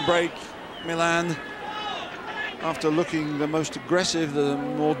half-time break. Milan, after looking the most aggressive, the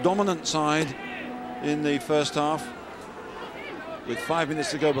more dominant side in the first half. With 5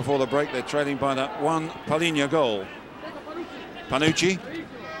 minutes to go before the break, they're trailing by that one Palhinha goal. Panucci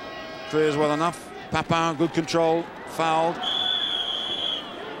clears well enough. Papin, good control, fouled.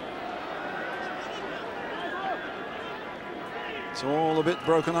 It's all a bit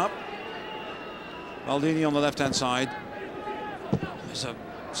broken up. Maldini on the left-hand side. There's a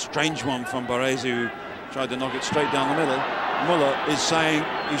strange one from Baresi, who tried to knock it straight down the middle. Muller is saying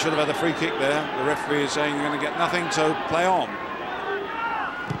he should have had a free kick there. The referee is saying you're going to get nothing, so play on.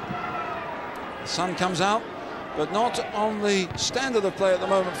 The sun comes out, but not on the standard of play at the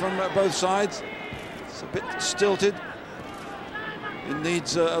moment from both sides. It's a bit stilted. It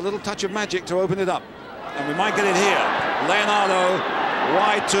needs a little touch of magic to open it up. And we might get it here. Leonardo,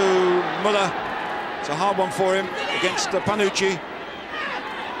 wide to Muller. It's a hard one for him against Panucci.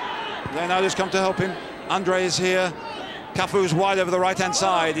 Leonardo's come to help him. André is here. Cafu's wide over the right-hand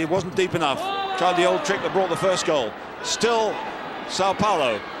side. He wasn't deep enough. Tried the old trick that brought the first goal. Still São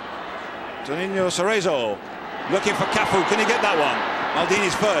Paulo. Toninho, Cerezo looking for Cafu. Can he get that one?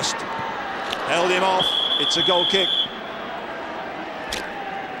 Maldini's first. Held him off. It's a goal kick.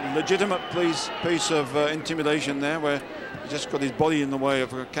 Legitimate piece of intimidation there, where he just got his body in the way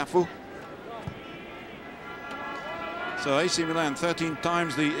of Cafu. So AC Milan, 13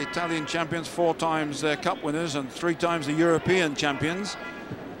 times the Italian champions, 4 times their cup winners, and 3 times the European champions.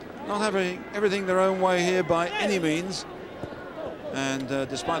 Not having everything their own way here by any means. And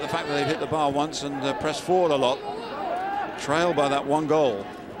despite the fact that they've hit the bar once and pressed forward a lot, trailed by that one goal.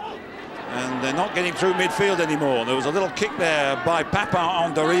 And they're not getting through midfield anymore. There was a little kick there by Papin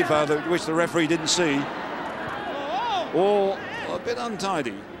on Doriva, which the referee didn't see. All a bit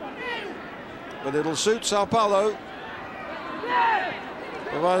untidy. But it'll suit São Paulo,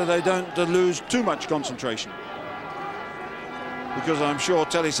 provided they don't lose too much concentration. Because I'm sure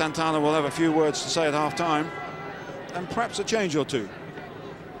Telly Santana will have a few words to say at half-time, and perhaps a change or two.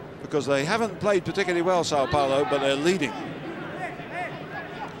 Because they haven't played particularly well, São Paulo, but they're leading.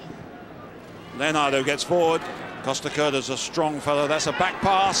 Leonardo gets forward. Costa Curta's a strong fellow. That's a back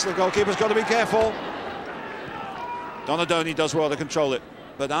pass. The goalkeeper's got to be careful. Donadoni does well to control it,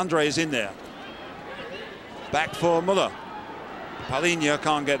 but André is in there. Back for Muller. Palhinha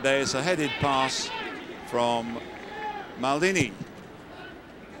can't get there. It's a headed pass from Maldini.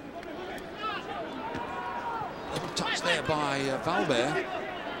 Little touch there by Válber,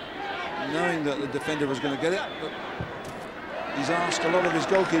 knowing that the defender was going to get it, but he's asked a lot of his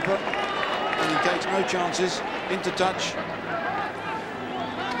goalkeeper, and he takes no chances. Into touch.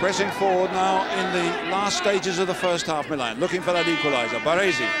 Pressing forward now in the last stages of the first half, Milan, looking for that equaliser.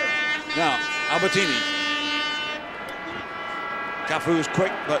 Baresi. Now, Albertini. Cafu is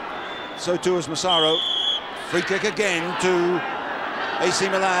quick, but so too is Massaro. Free kick again to AC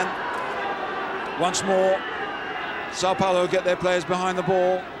Milan. Once more, São Paulo get their players behind the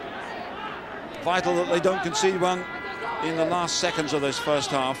ball. Vital that they don't concede one in the last seconds of this first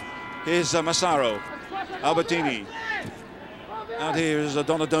half. Here's Massaro. Albertini. Out here is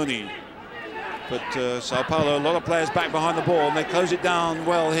Donadoni. But São Paulo, a lot of players back behind the ball, and they close it down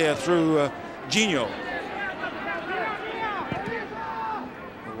well here through Dinho.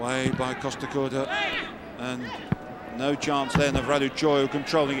 Away by Costa Curta, and no chance then of Raducioiu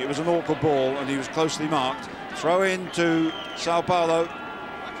controlling it. It was an awkward ball, and he was closely marked. Throw in to São Paulo.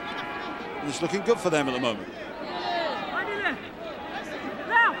 And it's looking good for them at the moment.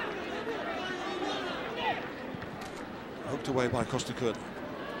 Hooked away by Costa Curta.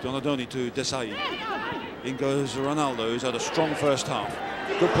 Donadoni to Desai. In goes Ronaldo, who's had a strong first half.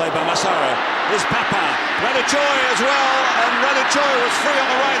 Good play by Massaro. Here's Papin. Raducioiu as well, and Raducioiu was free on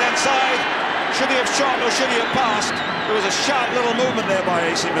the right-hand side. Should he have shot or should he have passed? There was a sharp little movement there by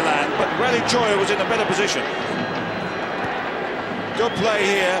AC Milan, but Raducioiu was in a better position. Good play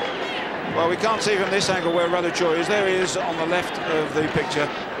here. Well, we can't see from this angle where Raducioiu is. There he is on the left of the picture.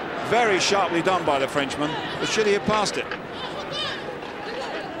 Very sharply done by the Frenchman, but should he have passed it?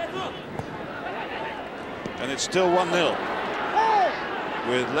 And it's still 1-0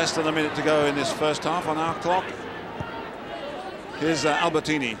 with less than a minute to go in this first half on our clock. Here's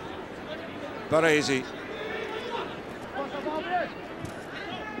Albertini, Baresi,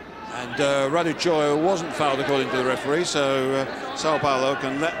 and Raduccio wasn't fouled according to the referee, so São Paulo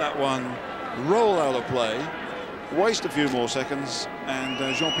can let that one roll out of play, waste a few more seconds, and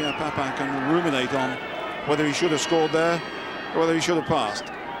Jean-Pierre Papin can ruminate on whether he should have scored there or whether he should have passed.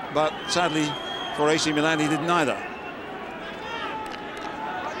 But sadly for AC Milan, he did neither.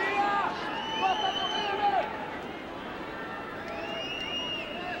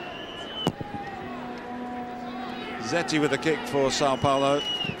 Zetti with a kick for São Paulo.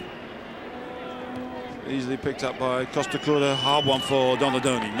 Easily picked up by Costa Curta. Hard one for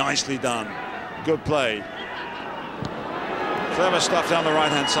Donadoni. Nicely done. Good play. Clever stuff down the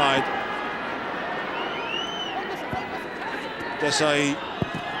right-hand side. Desai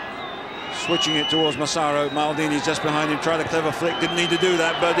switching it towards Massaro. Maldini's just behind him. Tried a clever flick. Didn't need to do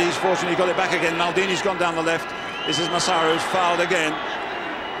that, but he's fortunately got it back again. Maldini's gone down the left. This is Massaro who's fouled again.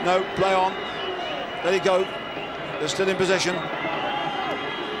 No, play on. Let it go. They're still in possession.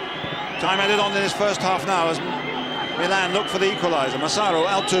 Time added on in this first half now as Milan look for the equaliser. Massaro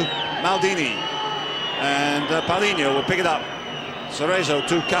out to Maldini. And Palhinha will pick it up. Cerezo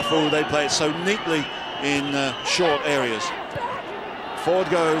to Cafu. They play it so neatly in short areas. Forward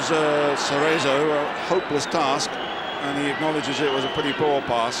goes Cerezo, a hopeless task, and he acknowledges it was a pretty poor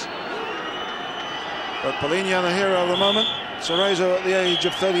pass. But Palhinha, the hero of the moment. Cerezo at the age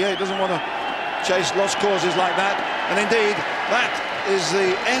of 38 doesn't want to chase lost causes like that. And indeed, that is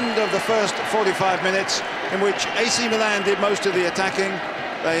the end of the first 45 minutes in which AC Milan did most of the attacking.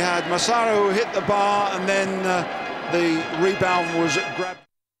 They had Massaro who hit the bar, and then the rebound was grabbed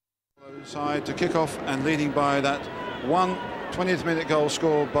side to kick off, and leading by that 20th minute goal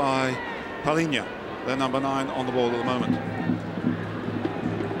scored by Palhinha, their number 9 on the ball at the moment.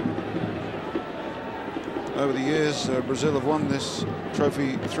 Over the years, Brazil have won this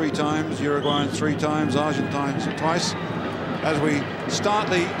trophy 3 times, Uruguayans 3 times, Argentines twice. As we start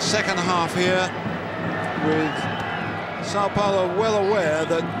the second half here, with São Paulo well aware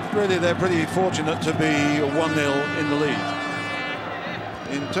that really they're pretty fortunate to be 1-0 in the lead.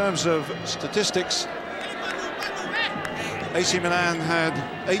 In terms of statistics, AC Milan had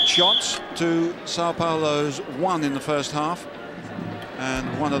 8 shots to São Paulo's 1 in the first half.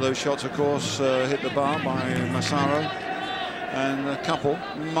 And one of those shots, of course, hit the bar by Massaro. And a couple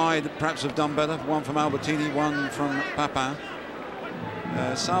might perhaps have done better. One from Albertini, one from Papin.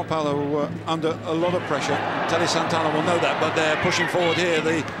 São Paulo were under a lot of pressure. Telly Santana will know that, but they're pushing forward here,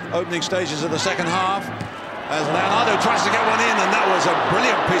 the opening stages of the second half. As Leonardo tries to get one in, and that was a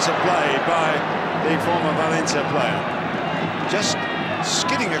brilliant piece of play by the former Valencia player. Just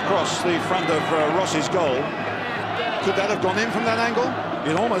skidding across the front of Rossi's goal. Could that have gone in from that angle?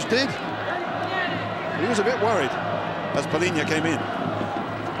 It almost did. He was a bit worried as Palhinha came in.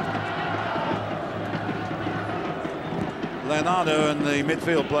 Leonardo and the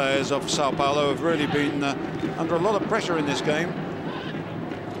midfield players of São Paulo have really been under a lot of pressure in this game.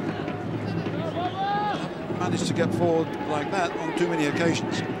 Managed to get forward like that on too many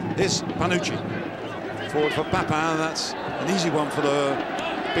occasions. Here's Panucci. Forward for Papin. That's an easy one for the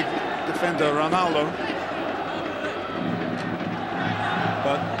big defender Ronaldo.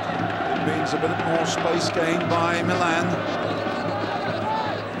 But it means a bit more space gained by Milan.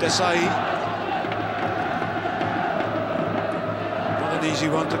 Desai. Not an easy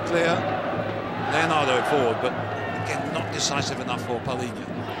one to clear. Leonardo forward, but again not decisive enough for Palhinha.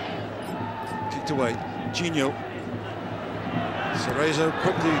 Kicked away. Dinho. Cerezo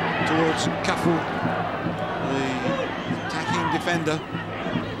quickly towards Cafu, the attacking defender.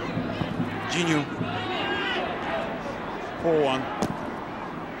 Dinho. Poor one.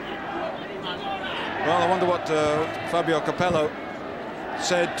 Well, I wonder what Fabio Capello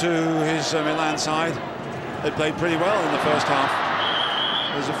said to his Milan side. They played pretty well in the first half.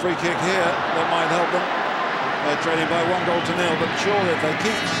 There's a free kick here that might help them. They're trailing by 1-0, but surely if they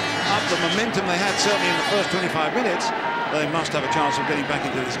keep up the momentum they had certainly in the first 25 minutes, they must have a chance of getting back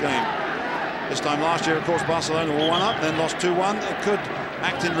into this game. This time last year, of course, Barcelona were 1-up, then lost 2-1. It could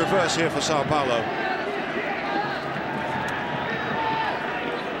act in reverse here for São Paulo.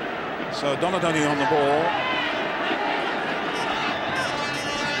 So Donadoni on the ball.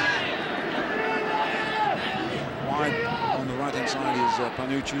 Wide on the right-hand side is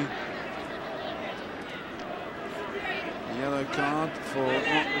Panucci. Yellow card for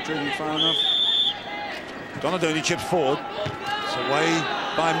not retrieving far enough. Donadoni chips forward. It's away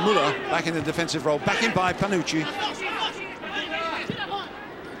by Muller, back in the defensive role, back in by Panucci.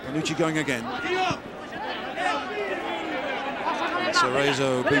 Panucci going again.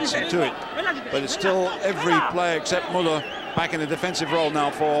 Cerezo beats him to it. But it's still every player except Muller back in a defensive role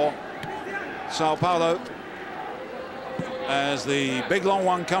now for São Paulo. As the big long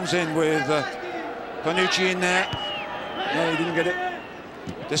one comes in with Panucci in there. No, he didn't get it.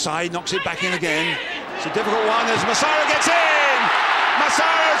 Desai knocks it back in again. It's a difficult one as Massaro gets in.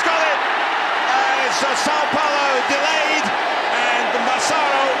 Massaro's got it. As São Paulo delayed and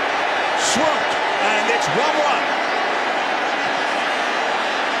Massaro swooped, and it's 1-1.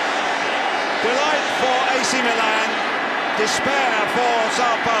 Delight for AC Milan, despair for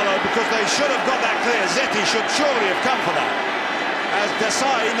São Paulo because they should have got that clear. Zetti should surely have come for that. As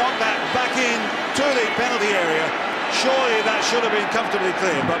Desai knocked that back in to the penalty area, surely that should have been comfortably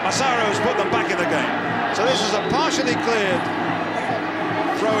cleared, but Massaro's put them back in the game. So this is a partially cleared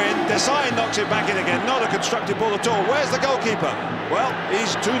throw in. Desai knocks it back in again. Not a constructive ball at all. Where's the goalkeeper? Well,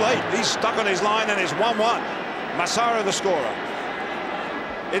 he's too late. He's stuck on his line and it's 1-1. Massaro the scorer.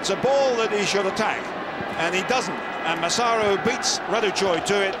 It's a ball that he should attack, and he doesn't. And Massaro beats Raducoj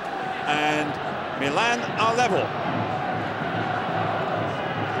to it, and Milan are level.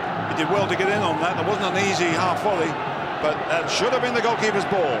 He did well to get in on that. There wasn't an easy half volley, but that should have been the goalkeeper's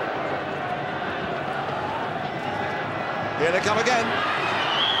ball. Here they come again.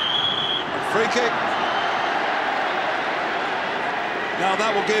 A free kick. Now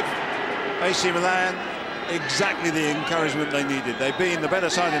that will give AC Milan exactly the encouragement they needed. They've been the better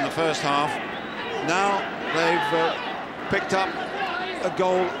side in the first half. Now they've picked up a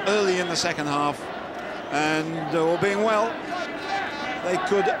goal early in the second half, and all being well, they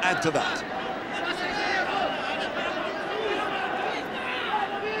could add to that.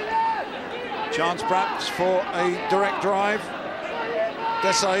 Chance perhaps for a direct drive.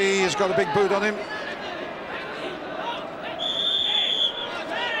 Desai has got a big boot on him.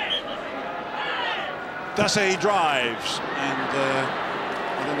 Desai drives, and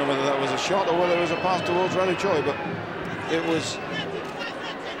I don't know whether that was a shot or whether it was a pass towards Raducoj, but it was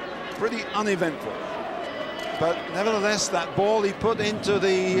pretty uneventful. But nevertheless, that ball he put into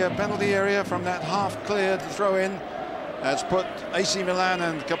the penalty area from that half-cleared throw-in has put AC Milan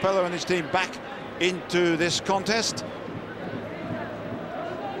and Capello and his team back into this contest.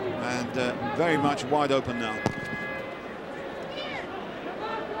 And very much wide open now.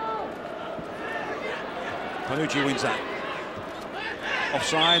 Panucci wins that.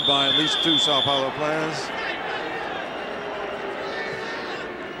 Offside by at least two São Paulo players.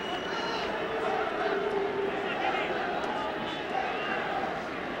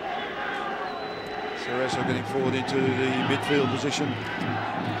 Cerezo getting forward into the midfield position.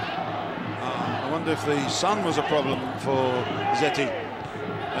 I wonder if the sun was a problem for Zetti.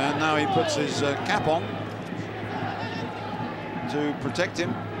 And now he puts his cap on to protect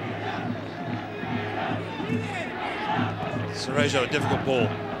him. Cerezo, a difficult ball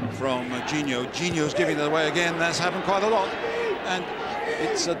from Dinho. Dinho's giving it away again. That's happened quite a lot. And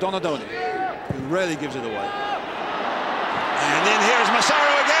it's Donadoni who rarely gives it away. And then here's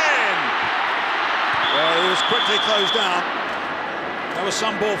Massaro again. Well, he was quickly closed down. That was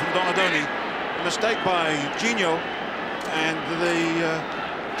some ball from Donadoni. A mistake by Dinho. And the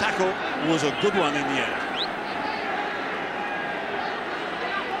tackle was a good one in the end.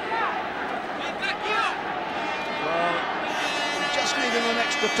 Needing an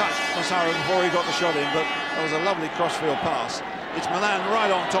extra touch, Massaro, before he got the shot in, but that was a lovely crossfield pass. It's Milan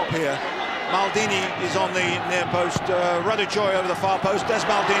right on top here. Maldini is on the near post. Raducoj over the far post. There's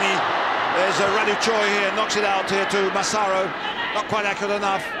Maldini. There's Raducoj here, knocks it out here to Massaro. Not quite accurate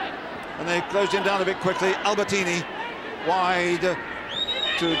enough. And they closed him down a bit quickly. Albertini wide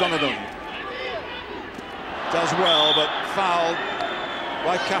to Donadoni. Does well, but fouled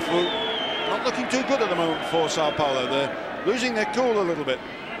by Cafu. Not looking too good at the moment for São Paulo. They're losing their cool a little bit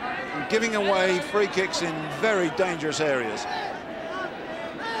and giving away free kicks in very dangerous areas.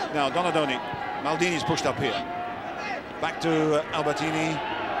 Now Donadoni, Maldini's pushed up here. Back to Albertini.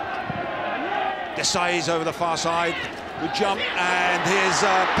 Desai's over the far side. Good jump, and here's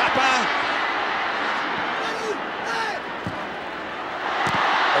Papa.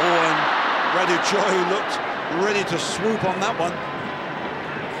 Oh, and Raducoj looked ready to swoop on that one.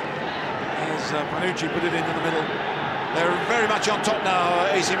 As Panucci put it into the middle. They're very much on top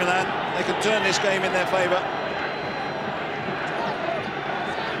now, AC Milan. They can turn this game in their favour.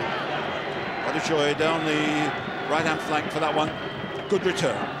 Raducoj down the right-hand flank for that one. Good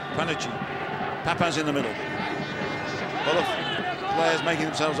return. Panucci. Papa's in the middle. A lot of players making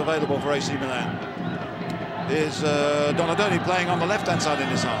themselves available for AC Milan. Here's Donadoni playing on the left-hand side in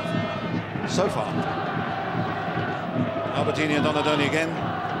this half. So far. Albertini and Donadoni again.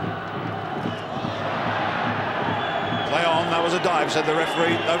 Play on, that was a dive, said the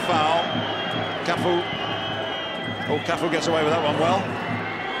referee, no foul. Cafu. Oh, Cafu gets away with that one well.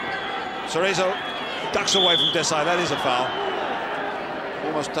 Cerezo ducks away from Desai, that is a foul.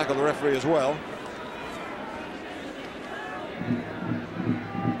 Almost tackled the referee as well.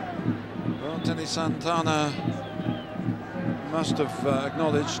 Well, Tenny Santana must have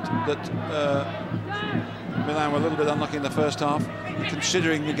acknowledged that Milan were a little bit unlucky in the first half,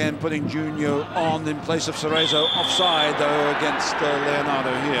 considering again putting Dinho on in place of Cerezo. Offside though against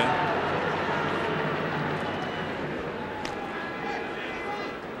Leonardo here.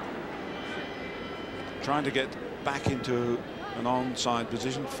 Trying to get back into an onside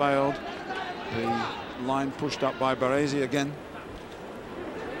position, failed. The line pushed up by Baresi again.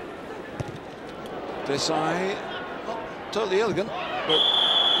 Desai, not totally elegant, but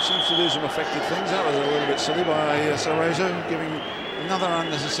seems to do some effective things. That was a little bit silly by Cerezo, giving another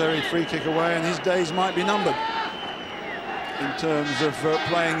unnecessary free kick away, and his days might be numbered in terms of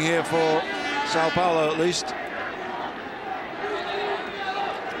playing here for São Paulo at least.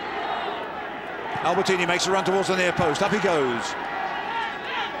 Albertini makes a run towards the near post. Up he goes.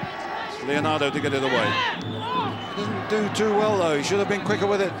 It's Leonardo to get it away. He doesn't do too well though. He should have been quicker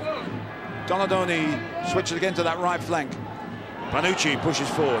with it. Donadoni switches again to that right flank. Panucci pushes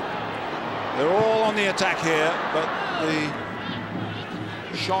forward. They're all on the attack here, but the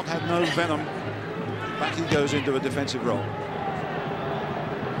shot had no venom. Back he goes into a defensive role.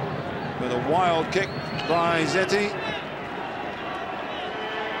 With a wild kick by Zetti.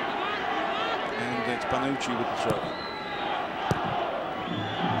 And it's Panucci with the throw.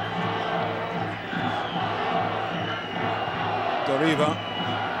 Doriva.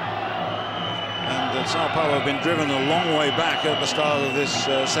 And São Paulo have been driven a long way back at the start of this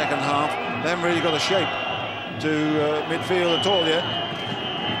second half. They haven't really got a shape to midfield at all yet.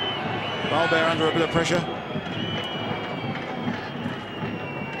 Válber under a bit of pressure.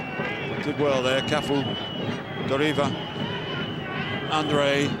 Did well there, Cafu, Doriva,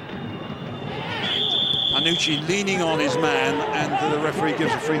 André. Panucci leaning on his man, and the referee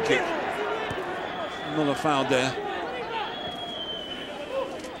gives a free kick. Not a foul there.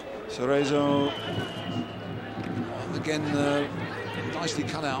 Cerezo, again, nicely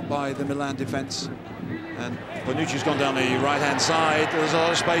cut out by the Milan defence. And Panucci's gone down the right-hand side. There's a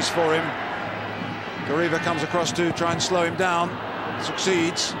lot of space for him. Doriva comes across to try and slow him down.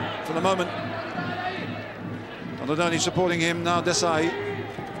 Succeeds for the moment. Donadoni supporting him, now Desai.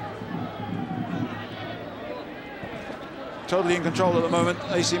 Totally in control at the moment,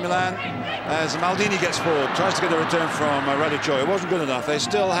 AC Milan, as Maldini gets forward, tries to get a return from Radicchio. It wasn't good enough. They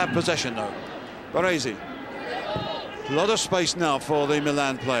still have possession though. Baresi. A lot of space now for the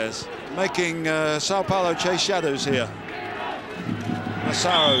Milan players, making São Paulo chase shadows here.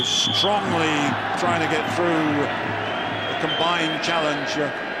 Massaro strongly trying to get through a combined challenge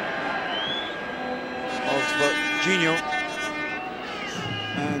of Dinho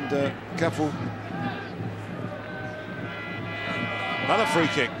and Cafu. Another free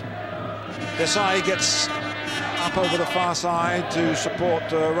kick. Desai gets up over the far side to support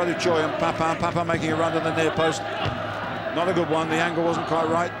Radicchio and Papa. Papa making a run to the near post. Not a good one. The angle wasn't quite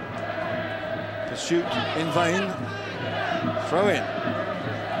right. Pursuit in vain. Throw in.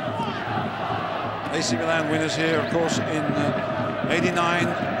 AC Milan winners here, of course, in 89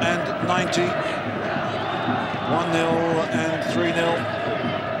 and 90. 1-0 and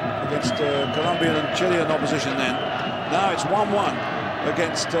 3-0 against Colombian and Chilean opposition then. Now it's 1-1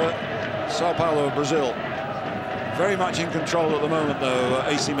 against São Paulo of Brazil. Very much in control at the moment, though,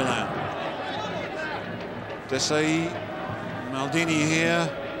 AC Milan. Desai, Maldini here.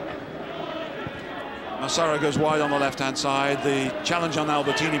 Massaro goes wide on the left-hand side. The challenge on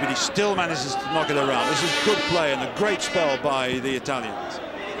Albertini, but he still manages to knock it around. This is good play and a great spell by the Italians.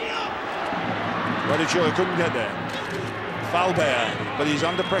 Radicchio couldn't get there. Válber, but he's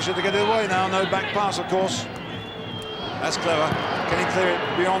under pressure to get it away now. No back pass, of course. That's clever. Can he clear it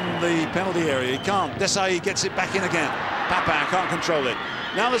beyond the penalty area? He can't. Desai gets it back in again. Papa can't control it.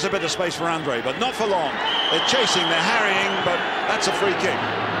 Now there's a bit of space for André, but not for long. They're chasing, they're harrying, but that's a free kick.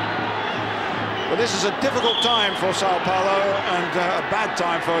 But this is a difficult time for São Paulo, and a bad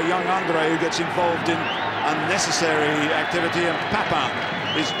time for young André, who gets involved in unnecessary activity, and Papa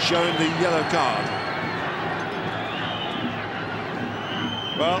is shown the yellow card.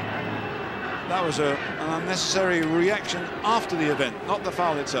 Well, that was an unnecessary reaction after the event, not the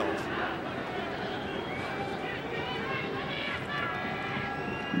foul itself.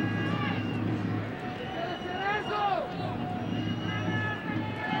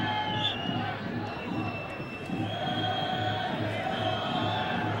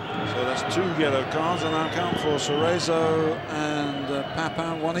 So that's 2 yellow cards, and I'll count for Cerezo and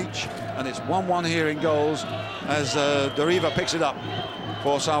Papin, 1 each, and it's 1-1 here in goals as Doriva picks it up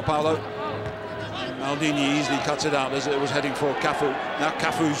for São Paulo. Maldini easily cuts it out as it was heading for Cafu. Now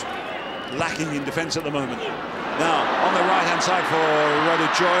Cafu's lacking in defence at the moment. Now on the right-hand side for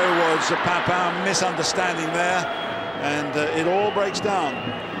Joël was Papin, misunderstanding there, and it all breaks down.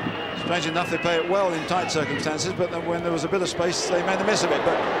 Strange enough, they play it well in tight circumstances, but then when there was a bit of space, they made a miss of it.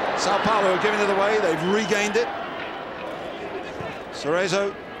 But São Paulo are giving it away. They've regained it.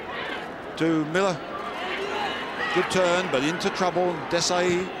 Cerezo to Miller. Good turn, but into trouble.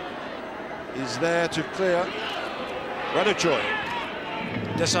 Desai is there to clear. Joël.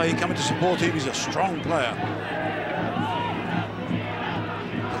 Desai coming to support him. He's a strong player.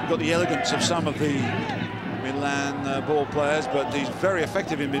 Hasn't got the elegance of some of the Milan ball players, but he's very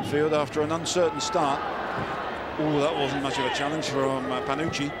effective in midfield after an uncertain start. Oh, that wasn't much of a challenge from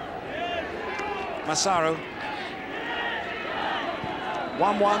Panucci. Massaro.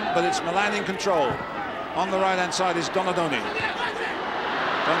 1-1, but it's Milan in control. On the right-hand side is Donadoni.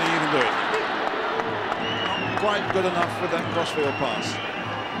 Don't think you can do it. Not quite good enough with that crossfield pass.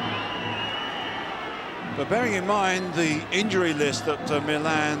 But bearing in mind the injury list that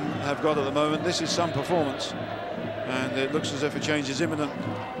Milan have got at the moment, this is some performance. And it looks as if a change is imminent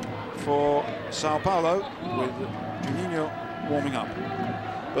for São Paulo, with Juninho warming up.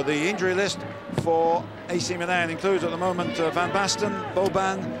 But the injury list for AC Milan includes at the moment Van Basten,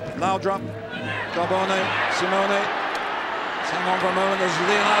 Boban, Laudrup, Carbone, Simone. Hang on for a moment as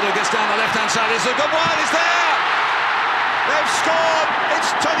Leonardo gets down the left-hand side. It's a good one, it's there! They've scored!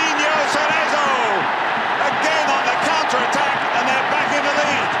 It's Toninho, Cerezo! Again on the counter-attack, and they're back in the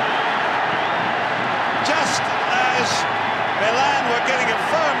lead. Just as Milan were getting a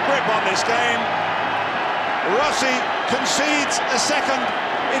firm grip on this game, Rossi concedes a second.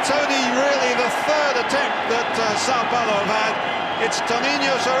 It's only really the third attempt that São Paulo have had. It's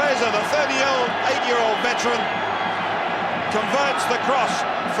Toninho Cerezo, the 38-year-old veteran, converts the cross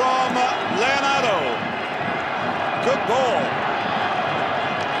from Leonardo. Good ball.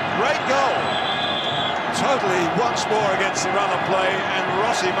 Great goal. Totally once more against the run of play, and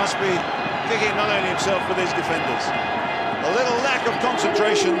Rossi must be kicking not only himself but his defenders. A little lack of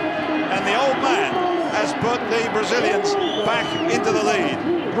concentration, and the old man has put the Brazilians back into the lead.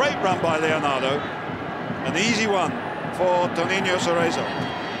 Great run by Leonardo, an easy one for Toninho Cerezo,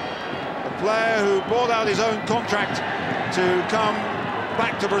 a player who bought out his own contract to come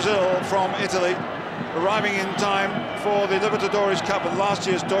back to Brazil from Italy, arriving in time for the Libertadores Cup and last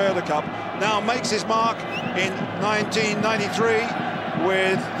year's Toyota Cup. Now makes his mark in 1993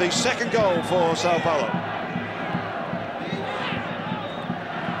 with the second goal for São Paulo.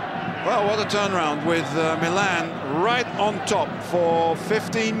 Well, what a turnaround with Milan right on top for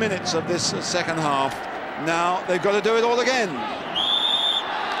 15 minutes of this second half. Now they've got to do it all again.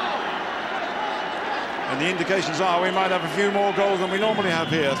 And the indications are we might have a few more goals than we normally have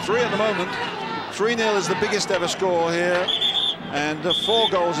here. 3 at the moment. 3-0 is the biggest ever score here, and 4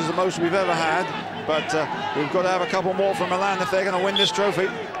 goals is the most we've ever had. But we've got to have a couple more from Milan if they're going to win this trophy.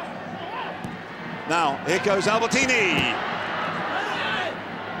 Now, here goes Albertini.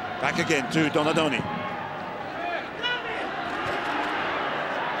 Back again to Donadoni.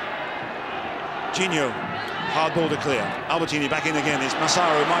 Dinho, hard ball to clear. Albertini back in again. It's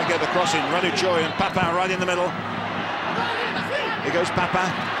Massaro who might get the cross in. Joël and Papin right in the middle. Here goes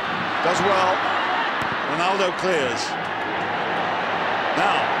Papin. Does well. Ronaldo clears.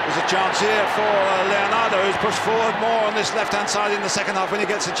 Now, there's a chance here for Leonardo, who's pushed forward more on this left-hand side in the second half when he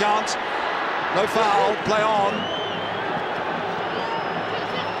gets a chance. No foul, play on.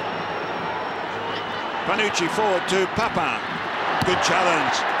 Panucci forward to Papin. Good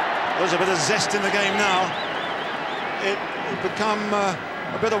challenge. There's a bit of zest in the game now. It become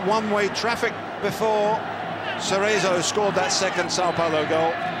a bit of one-way traffic before Cerezo scored that second São Paulo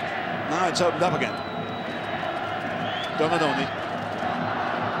goal. Now it's opened up again. Donadoni.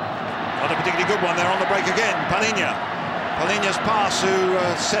 Not a particularly good one there on the break again. Palhinha. Palhinha's pass who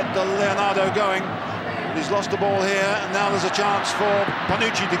set the Leonardo going. He's lost the ball here, and now there's a chance for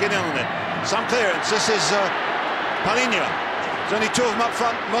Panucci to get in on it. Some clearance. This is Palhinha. There's only 2 of them up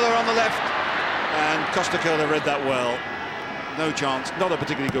front. Muller on the left, and Costa-Curta read that well. No chance. Not a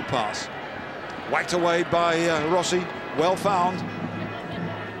particularly good pass. Whacked away by Rossi. Well found.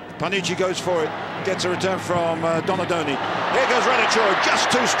 Panucci goes for it. Gets a return from Donadoni. Here goes Joël, just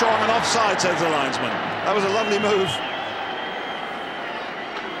too strong and offside, says the linesman. That was a lovely move.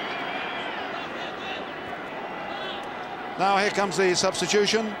 Now here comes the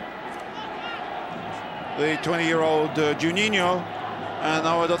substitution. The 20-year-old Juninho And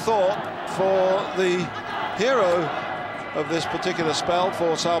I would have thought for the hero of this particular spell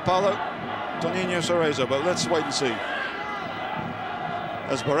for São Paulo, Toninho Cerezo, but let's wait and see.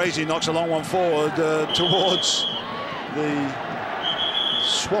 As Baresi knocks a long one forward towards the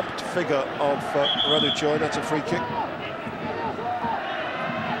swamped figure of Raducioy. That's a free kick.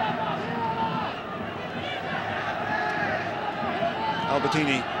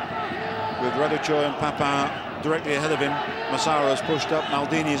 Albertini with Raducioy and Papin directly ahead of him. Massaro's pushed up.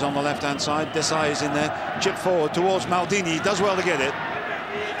 Maldini's on the left-hand side. Desai is in there. Chip forward towards Maldini. He does well to get it.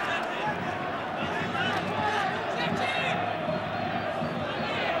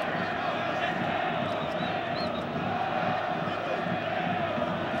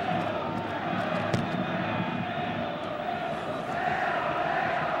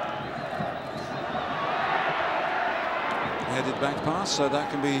 Headed back pass, so that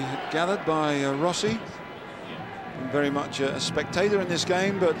can be gathered by Rossi. Very much a spectator in this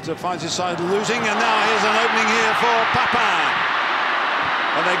game, but finds his side losing, and now here's an opening here for Papin.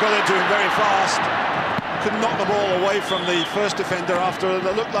 And they got into him very fast. Couldn't knock the ball away from the first defender after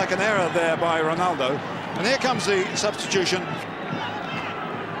it looked like an error there by Ronaldo. And here comes the substitution.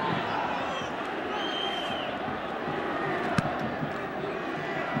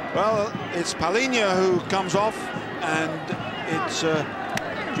 Well, it's Palhinha who comes off, and it's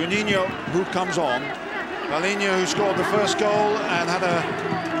Juninho who comes on. Palhinha, who scored the first goal and had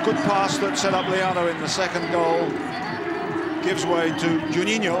a good pass that set up Leonardo in the second goal, gives way to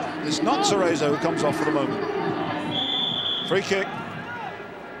Juninho. It's not Cerezo who comes off for the moment. Free kick.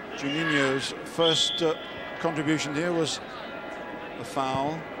 Juninho's first contribution here was a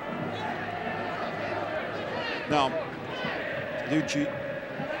foul. Now, Lucci,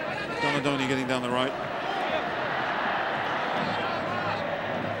 Donadoni getting down the right.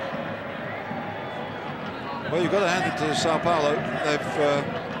 Well, you've got to hand it to São Paulo. They've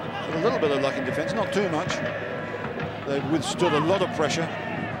got a little bit of luck in defence, not too much. They've withstood a lot of pressure.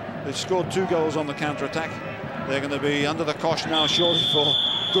 They've scored 2 goals on the counter-attack. They're going to be under the cosh now, surely, for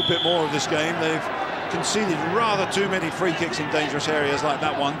a good bit more of this game. They've conceded rather too many free kicks in dangerous areas like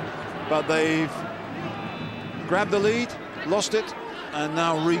that one, but they've grabbed the lead, lost it, and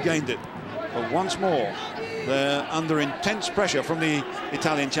now regained it. But once more, they're under intense pressure from the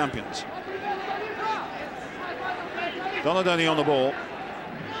Italian champions. Donadoni on the ball.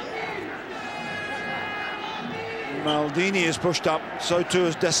 Maldini is pushed up, so too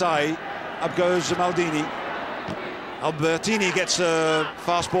is Desai. Up goes Maldini. Albertini gets a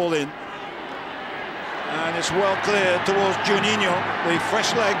fast ball in. And it's well cleared towards Juninho, the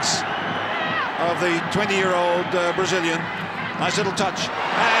fresh legs of the 20-year-old Brazilian. Nice little touch.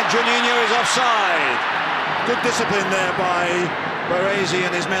 And Juninho is offside. Good discipline there by Baresi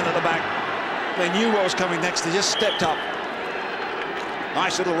and his men at the back. They knew what was coming next. They just stepped up.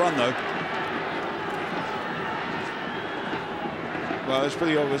 Nice little run, though. Well, it's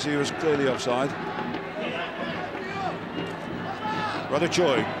pretty obvious he was clearly offside.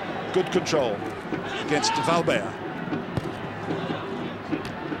 Raducioy, good control against Válber.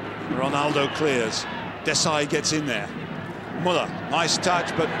 Ronaldo clears. Desai gets in there. Muller, nice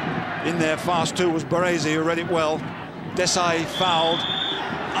touch, but in there fast too was Baresi, who read it well. Desai fouled.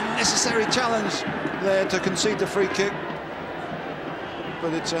 Unnecessary challenge there to concede the free kick.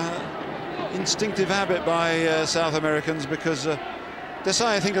 But it's an instinctive habit by South Americans, because Desai,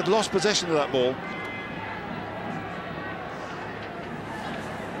 I think, had lost possession of that ball.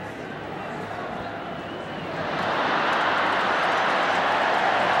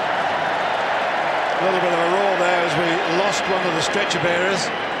 A little bit of a roar there as we lost one of the stretcher bearers.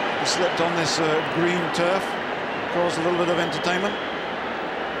 He slipped on this green turf, caused a little bit of entertainment.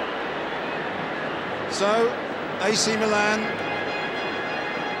 So, AC Milan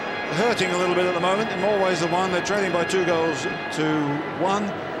hurting a little bit at the moment, in more ways than one. They're trailing by 2 goals to 1.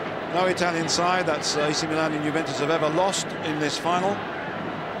 No Italian side, that's AC Milan and Juventus, have ever lost in this final.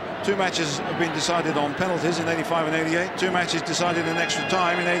 2 matches have been decided on penalties in 85 and 88. 2 matches decided in extra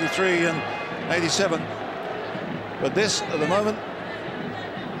time in 83 and 87. But this, at the moment,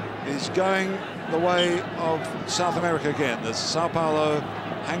 is going the way of South America again, as São Paulo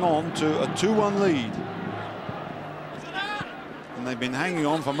hang on to a 2-1 lead. And they've been hanging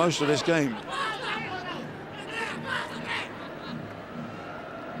on for most of this game.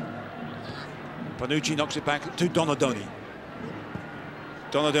 Panucci knocks it back to Donadoni.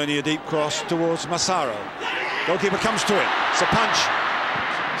 Donadoni, a deep cross towards Massaro. Goalkeeper comes to it. It's a punch.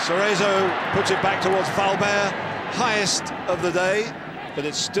 Cerezo puts it back towards Válber. Highest of the day, but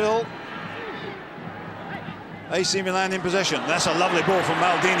it's still AC Milan in possession. That's a lovely ball from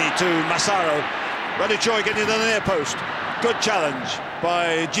Maldini to Massaro. Raducioy getting to the near post. Good challenge.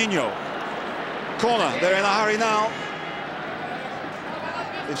 by Dinho. Corner, they're in a hurry now.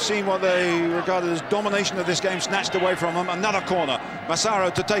 They've seen what they regarded as domination of this game snatched away from them. Another corner, Massaro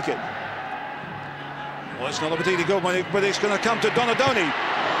to take it. Well, it's not a particularly good one, but it's going to come to Donadoni.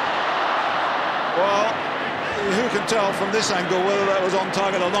 Well, who can tell from this angle whether that was on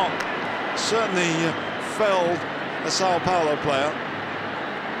target or not? Certainly felled a São Paulo player.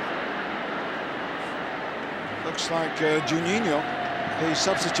 Looks like Juninho, the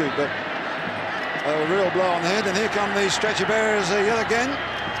substitute, but a real blow on the head. And here come the stretcher bearers yet again.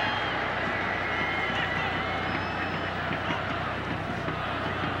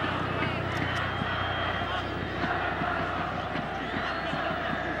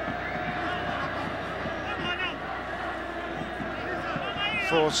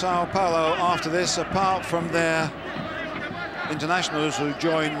 For São Paulo after this, apart from their internationals who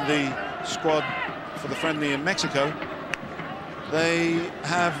joined the squad for the friendly in Mexico, they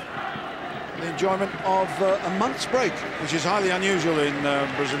have the enjoyment of a month's break, which is highly unusual in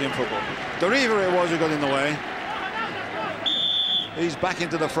Brazilian football. Doriva it was who got in the way. He's back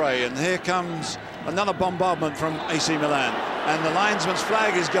into the fray, and here comes another bombardment from AC Milan. And the linesman's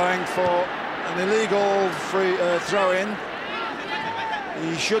flag is going for an illegal free throw-in.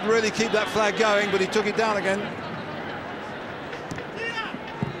 He should really keep that flag going, but he took it down again.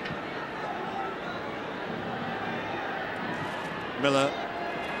 Miller,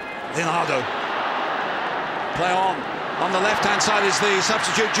 Leonardo, play on. On the left-hand side is the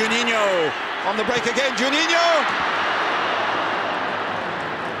substitute Juninho. On the break again, Juninho!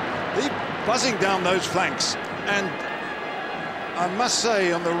 He's buzzing down those flanks. And I must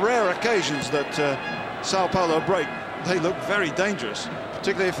say, on the rare occasions that São Paulo break, they look very dangerous,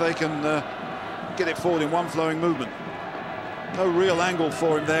 particularly if they can get it forward in one flowing movement. No real angle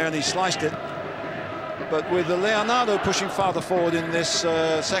for him there, and he sliced it. But with the Leonardo pushing farther forward in this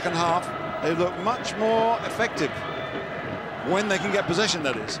second half, they look much more effective when they can get possession,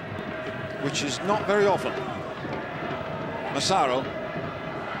 that is, which is not very often. Massaro.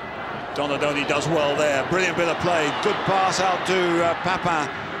 Donadoni does well there. Brilliant bit of play. Good pass out to Papin.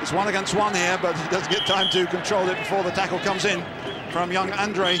 It's 1 against 1 here, but he doesn't get time to control it before the tackle comes in from young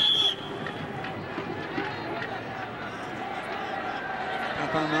André.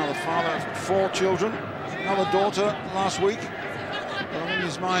 Papin, now the father of 4 children. Another daughter last week. Well, in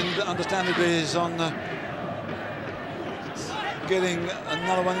his mind, understandably, is on getting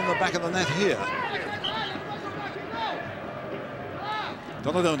another one in the back of the net here.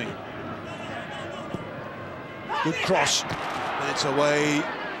 Donadoni. Good cross, but it's away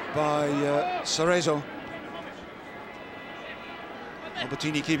by Cerezo.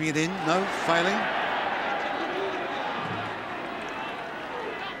 Albertini keeping it in, no, failing.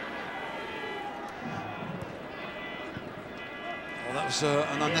 Well, that was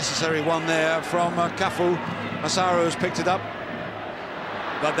an unnecessary one there from Cafu. Massaro's picked it up,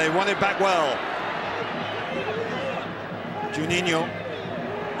 but they won it back well. Juninho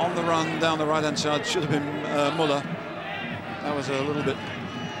on the run down the right-hand side, should have been Muller. That was a little bit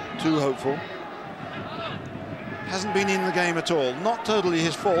too hopeful. Hasn't been in the game at all. Not totally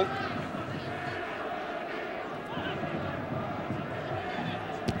his fault.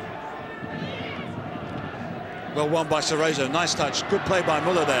 Well won by Cerezo. Nice touch. Good play by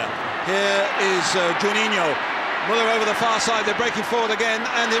Muller there. Here is Juninho. Muller over the far side. They're breaking forward again,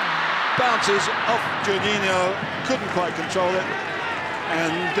 and it bounces off Juninho. Couldn't quite control it,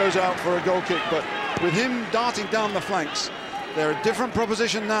 and goes out for a goal kick. But with him darting down the flanks, they're a different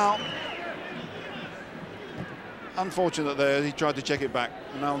proposition now. Unfortunate there, he tried to check it back.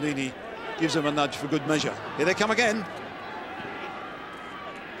 Maldini gives him a nudge for good measure. Here they come again.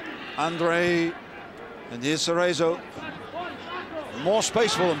 André, and here's Cerezo. More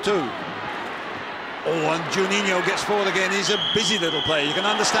space for them too. Oh, and Juninho gets forward again. He's a busy little player. You can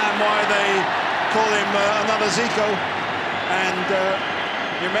understand why they call him another Zico. And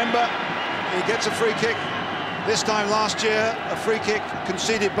remember, he gets a free kick. This time last year, a free kick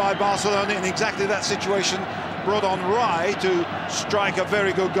conceded by Barcelona in exactly that situation, brought on Rai to strike a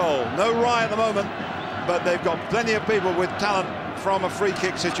very good goal. No Rai at the moment, but they've got plenty of people with talent from a free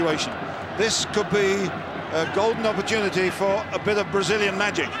kick situation. This could be a golden opportunity for a bit of Brazilian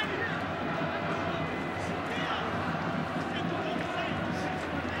magic.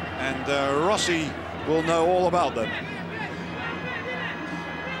 And Rossi will know all about them.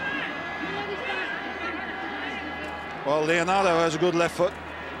 Well, Leonardo has a good left foot,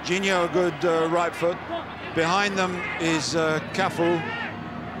 Dinho a good right foot. Behind them is Cafu.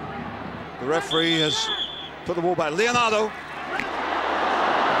 The referee has put the ball back. Leonardo.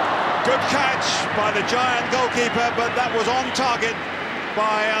 Good catch by the giant goalkeeper, but that was on target.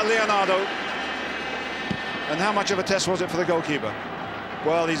 by Leonardo. And how much of a test was it for the goalkeeper?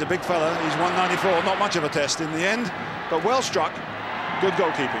 Well, he's a big fella. He's 194. Not much of a test in the end, but well struck. Good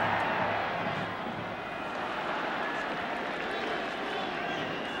goalkeeping.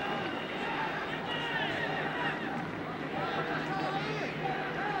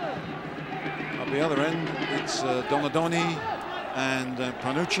 At the other end, it's Donadoni and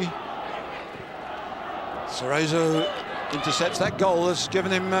Panucci. Cerezo intercepts. That goal has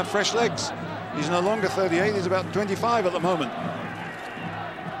given him fresh legs. He's no longer 38, he's about 25 at the moment.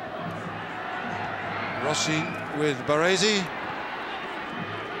 Rossi with Baresi.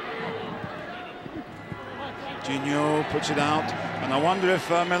 Dinho puts it out. And I wonder if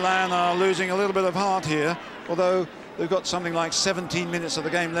Milan are losing a little bit of heart here, although they've got something like 17 minutes of the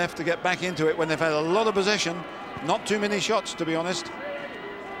game left to get back into it when they've had a lot of possession. Not too many shots, to be honest.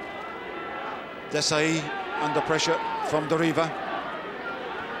 Desai under pressure from Doriva.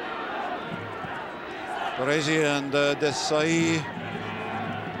 Baresi and Desai.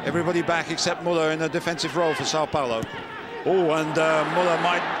 Everybody back except Muller in a defensive role for São Paulo. Oh, and Muller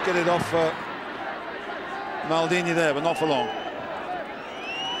might get it off Maldini there, but not for long.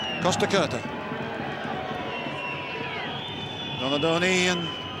 Costa Curta. Donadoni and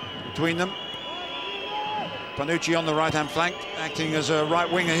between them. Panucci on the right-hand flank, acting as a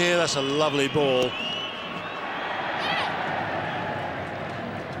right winger here. That's a lovely ball.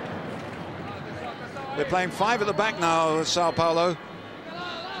 They're playing 5 at the back now, São Paulo.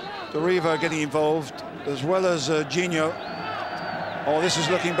 Doriva getting involved, as well as Dinho. Oh, this is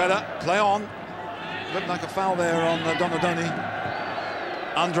looking better. Play on. Looked like a foul there on Donadoni.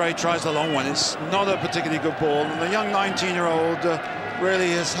 André tries the long one. It's not a particularly good ball. And the young 19-year-old really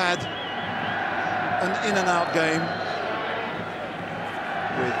has had an in-and-out game,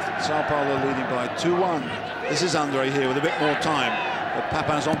 with São Paulo leading by 2-1. This is André here with a bit more time, but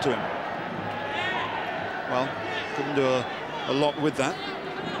Papin's onto him. Well, couldn't do a lot with that.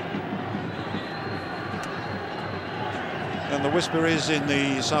 And the whisper is in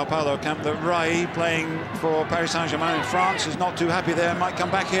the São Paulo camp that Ray, playing for Paris Saint-Germain in France, is not too happy there, might come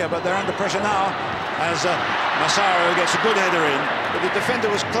back here, but they're under pressure now as Massaro gets a good header in. But the defender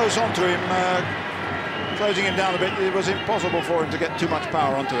was close onto him, closing him down a bit. It was impossible for him to get too much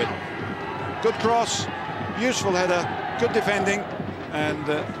power onto it. Good cross, useful header, good defending, and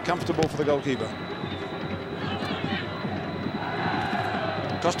comfortable for the goalkeeper.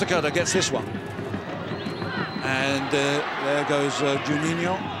 Costa Curta gets this one. And there goes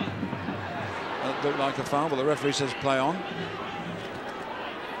Juninho. That looked like a foul, but the referee says play on.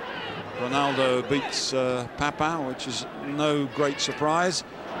 Ronaldo beats Papin, which is no great surprise.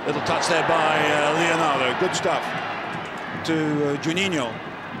 Little touch there by Leonardo. Good stuff to Juninho.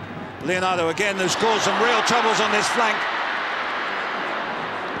 Leonardo again has caused some real troubles on this flank.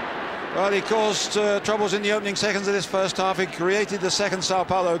 Well, he caused troubles in the opening seconds of this first half. He created the second São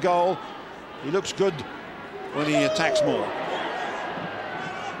Paulo goal. He looks good when he attacks more.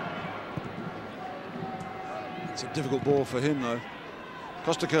 It's a difficult ball for him, though.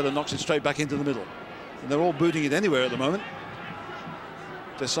 Costa Curta knocks it straight back into the middle. And they're all booting it anywhere at the moment.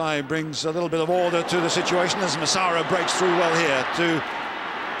 Desai brings a little bit of order to the situation as Massaro breaks through well here to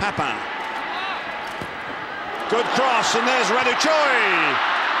Papin. Good cross, and there's Raducoi.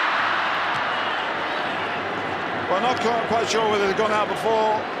 Well, not quite sure whether they'd gone out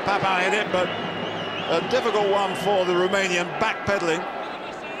before Papin hit it, but a difficult one for the Romanian, backpedaling.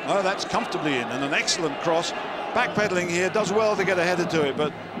 Oh, that's comfortably in, and an excellent cross. Backpedaling here, does well to get a header to it,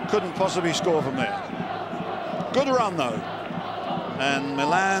 but couldn't possibly score from there. Good run, though. And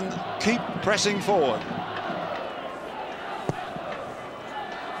Milan keep pressing forward.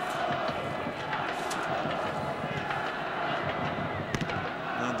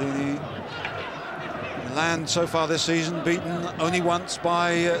 Maldini. Milan so far this season beaten only once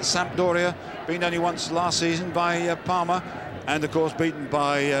by Sampdoria, beaten only once last season by Parma, and of course beaten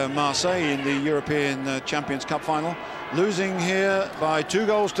by Marseille in the European Champions Cup final, losing here by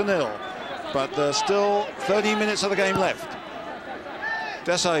 2-0. But there's still 30 minutes of the game left.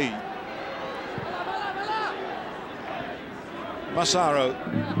 Desai. Massaro.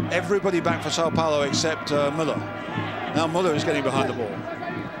 Everybody back for São Paulo except Muller. Now Muller is getting behind the ball.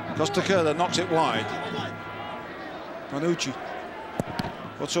 Costa Curta knocks it wide. Panucci.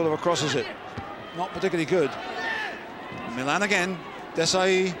 What sort of a cross is it? Not particularly good. Milan again.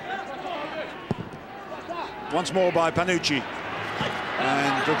 Desai. Once more by Panucci.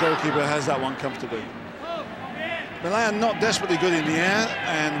 And the goalkeeper has that one comfortably. Milan not desperately good in the air,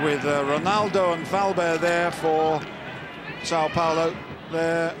 and with Ronaldo and Válber there for São Paulo,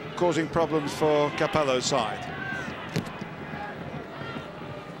 they're causing problems for Capello's side.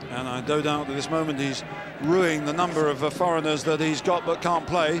 And I no doubt at this moment he's ruining the number of foreigners that he's got but can't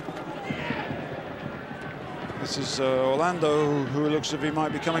play. This is Orlando, who looks as if he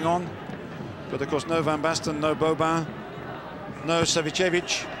might be coming on. But of course, no Van Basten, no Boban, no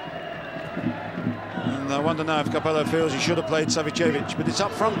Savicevic. And I wonder now if Capello feels he should have played Savicevic. But it's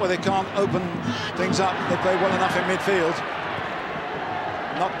up front where they can't open things up. They play well enough in midfield.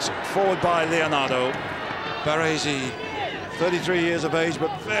 Knocked forward by Leonardo. Baresi, 33 years of age,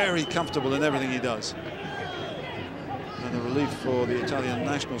 but very comfortable in everything he does. And a relief for the Italian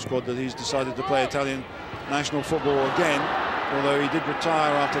national squad that he's decided to play Italian national football again, although he did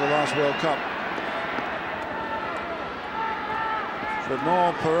retire after the last World Cup. But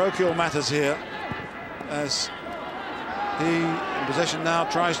more parochial matters here, as he, in possession now,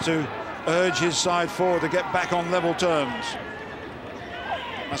 tries to urge his side forward to get back on level terms.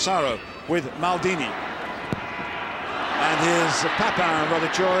 Massaro with Maldini. And here's Papin and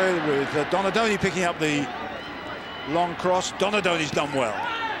Rodicchio with Donadoni picking up the long cross. Donadoni's done well.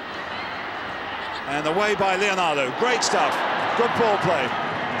 And away by Leonardo. Great stuff. Good ball play.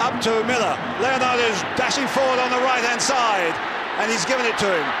 Up to Miller. Leonardo's dashing forward on the right-hand side. And he's given it to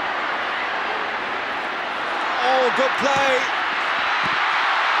him. Oh, good play.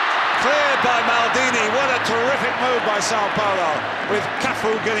 Cleared by Maldini. What a terrific move by São Paulo, with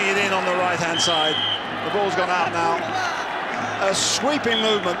Cafu getting it in on the right-hand side. The ball's gone out now. A sweeping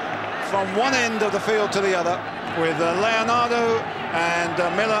movement from one end of the field to the other, with Leonardo and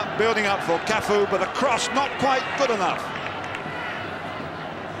Miller building up for Cafu, but the cross not quite good enough.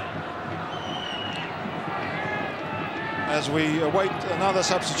 As we await another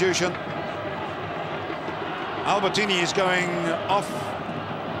substitution, Albertini is going off,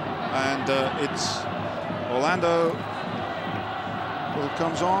 and it's Orlando who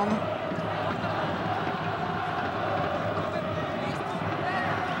comes on.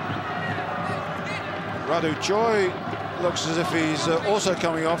 Radu Choi looks as if he's also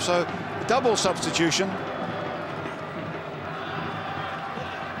coming off, so double substitution.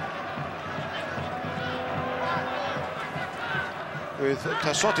 With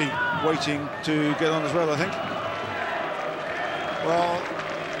Tassotti waiting to get on as well, I think. Well,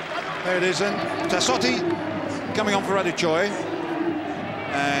 there it is then. Tassotti coming on for Radu Choi.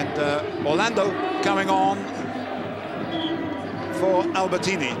 And Orlando coming on for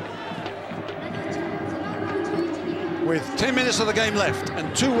Albertini. With 10 minutes of the game left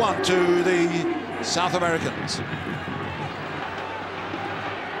and 2-1 to the South Americans.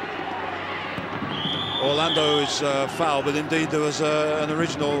 Orlando is foul, but indeed there was an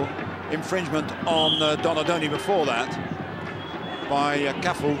original infringement on Donadoni before that by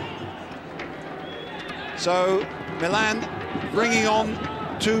Cafu. So Milan bringing on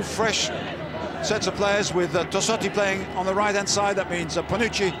two fresh sets of players, with Tassotti playing on the right-hand side. That means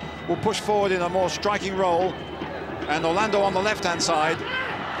Panucci will push forward in a more striking role, and Orlando on the left-hand side.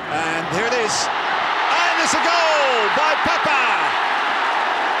 And here it is. And it's a goal by Papa.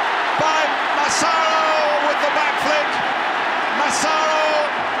 By Massaro with the back flick. Massaro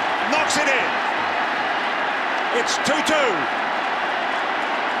knocks it in. It's 2-2.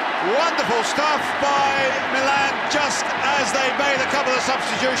 Wonderful stuff by Milan, just as they made a couple of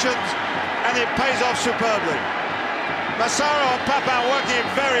substitutions, and it pays off superbly. Massaro and Papa working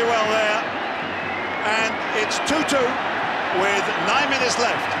very well there. And it's 2-2 with 9 minutes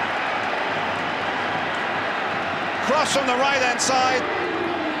left. Cross from the right-hand side.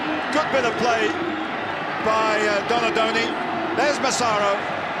 Good bit of play by Donadoni. There's Massaro.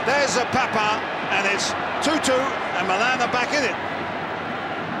 There's Papa. And it's 2-2. And Milan are back in it.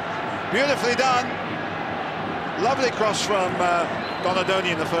 Beautifully done. Lovely cross from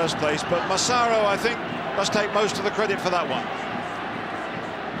Donadoni in the first place. But Massaro, I think, must take most of the credit for that one.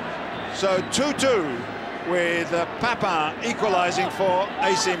 So 2-2 with Papin equalising for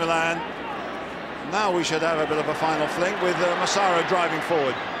AC Milan. Now we should have a bit of a final fling with Massaro driving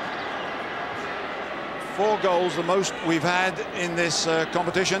forward. 4 goals, the most we've had in this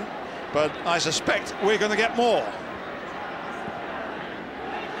competition, but I suspect we're going to get more.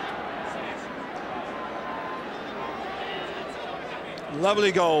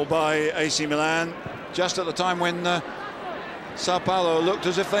 Lovely goal by AC Milan, just at the time when São Paulo looked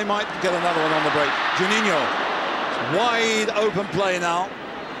as if they might get another one on the break. Juninho, wide open play now.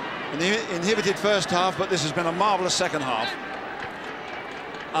 An inhibited first half, but this has been a marvellous second half.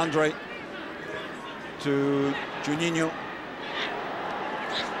 André to Juninho.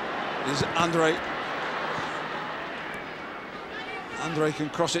 Is André. André can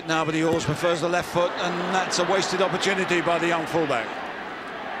cross it now, but he always prefers the left foot, and that's a wasted opportunity by the young fullback.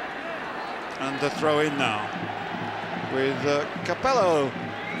 And the throw in now, with Capello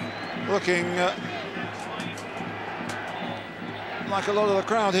looking like a lot of the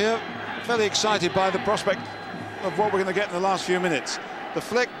crowd here, fairly excited by the prospect of what we're going to get in the last few minutes. The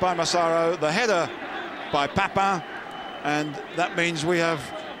flick by Massaro, the header by Papin, and that means we have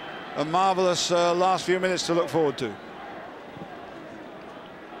a marvellous last few minutes to look forward to.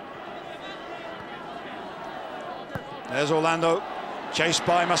 There's Orlando, chased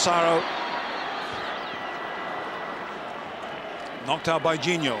by Massaro. Knocked out by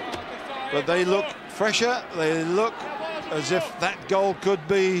Dinho. But they look fresher, they look as if that goal could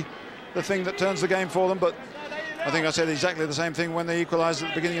be the thing that turns the game for them, but I think I said exactly the same thing when they equalised at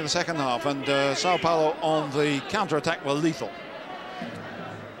the beginning of the second half, and São Paulo on the counter-attack were lethal.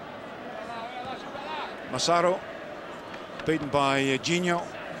 Massaro, beaten by Dinho.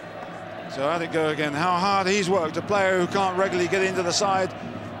 So out it go again. How hard he's worked, a player who can't regularly get into the side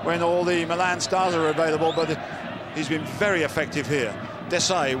when all the Milan stars are available, but he's been very effective here.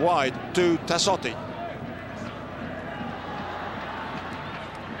 Desai wide to Tassotti.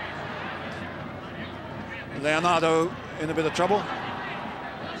 Leonardo in a bit of trouble.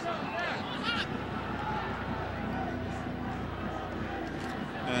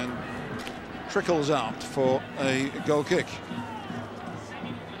 And trickles out for a goal kick.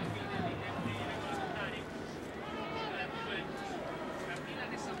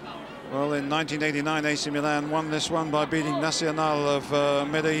 Well, in 1989, AC Milan won this one by beating Nacional of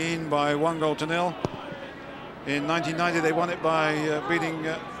Medellin by 1-0. In 1990, they won it by beating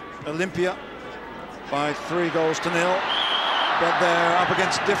Olimpia by 3-0. But they're up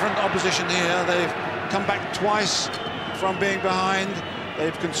against different opposition here. They've come back twice from being behind.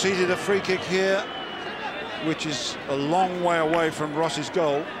 They've conceded a free kick here, which is a long way away from Rossi's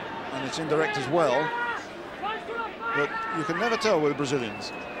goal, and it's indirect as well. But you can never tell with the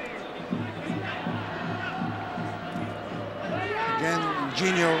Brazilians. Again,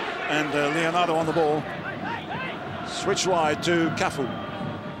 Dinho and Leonardo on the ball. Switch wide to Cafu.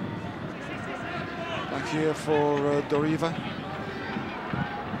 Back here for Doriva.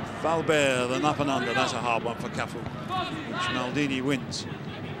 Válber, the up and under. That's a hard one for Cafu, which Maldini wins.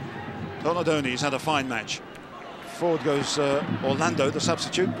 Donadoni's had a fine match. Forward goes Orlando, the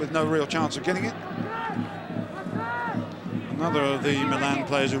substitute, with no real chance of getting it. Another of the Milan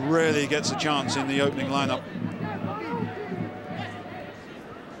players who rarely gets a chance in the opening lineup.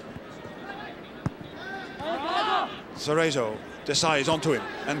 Cerezo decides onto him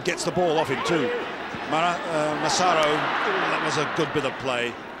and gets the ball off him too. Massaro, that was a good bit of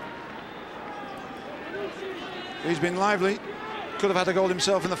play. He's been lively. Could have had a goal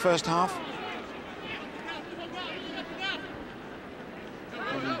himself in the first half.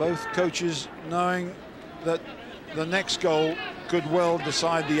 And both coaches knowing that the next goal could well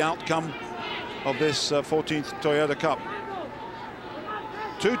decide the outcome of this 14th Toyota Cup.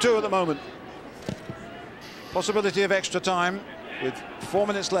 2-2 at the moment. Possibility of extra time with 4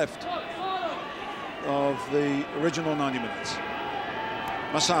 minutes left of the original 90 minutes.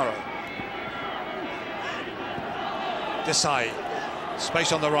 Massaro. Desai.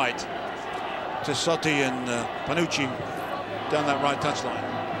 Space on the right. Tassotti and Panucci down that right touchline.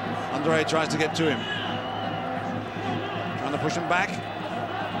 André tries to get to him. Trying to push him back.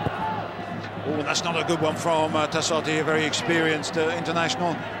 Oh, that's not a good one from Tassotti, a very experienced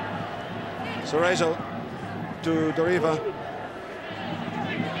international. Cerezo to Doriva.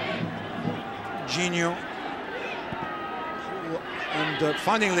 Dinho. And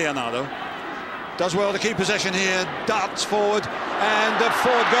finding Leonardo. Does well to keep possession here. Darts forward. And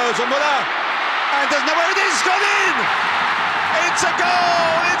forward goes Muller. And doesn't know where it is. It's gone in! It's a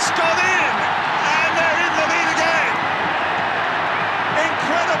goal! It's gone in! And they're in the lead again.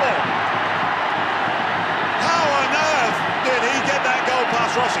 Incredible! How on earth did he get that goal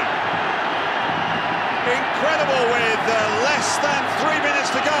past Rossi? Incredible, with less than 3 minutes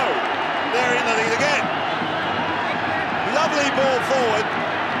to go. They're in the lead again. Lovely ball forward,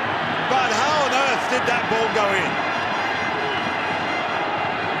 but how on earth did that ball go in?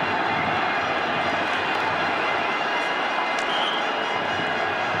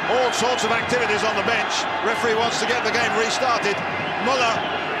 All sorts of activities on the bench. Referee wants to get the game restarted. Muller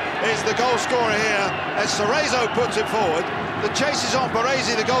is the goal scorer here as Cerezo puts it forward. The chase is on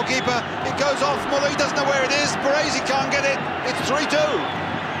Baresi, the goalkeeper. It goes off Muller. He doesn't know where it is. Baresi can't get it. It's 3-2.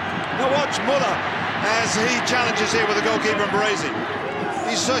 Now watch Muller as he challenges here with the goalkeeper and Baresi.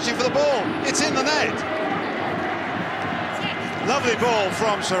 He's searching for the ball. It's in the net. Lovely ball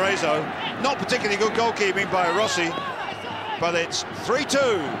from Cerezo. Not particularly good goalkeeping by Rossi, but it's 3-2.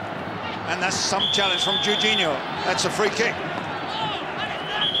 And that's some challenge from Juninho. That's a free kick.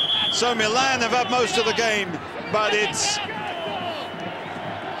 So Milan have had most of the game, but it's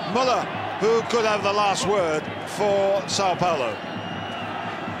Muller, who could have the last word for São Paulo.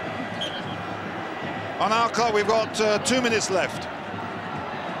 On our clock, we've got 2 minutes left.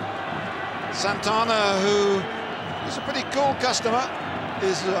 Santana, who is a pretty cool customer,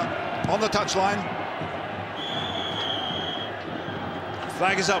 is on the touchline.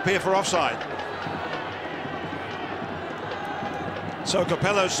 Flag is up here for offside. So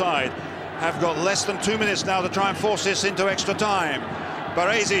Capello's side have got less than 2 minutes now to try and force this into extra time.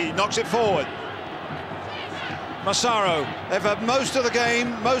 Baresi knocks it forward. Massaro, they've had most of the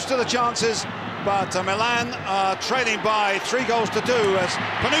game, most of the chances, but Milan are trailing by 3-2 as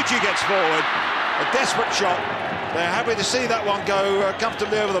Panucci gets forward. A desperate shot. They're happy to see that one go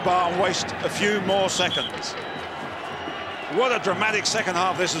comfortably over the bar and waste a few more seconds. What a dramatic second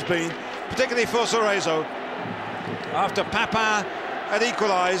half this has been, particularly for Cerezo. After Papin had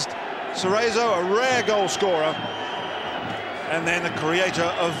equalised, Cerezo, a rare goal scorer, and then the creator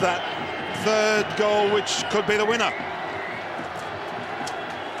of that third goal, which could be the winner.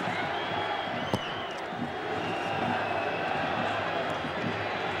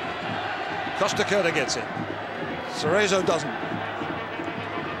 Costa Curta gets it. Cerezo doesn't.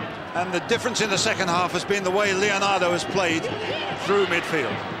 And the difference in the second half has been the way Leonardo has played through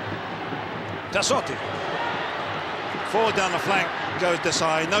midfield. Tassotti. Forward down the flank goes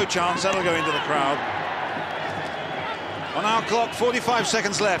Desai. No chance, that'll go into the crowd. On our clock, 45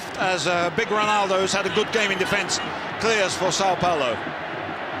 seconds left as big Ronaldo's had a good game in defence. Clears for São Paulo.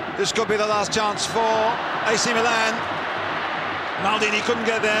 This could be the last chance for AC Milan. Maldini couldn't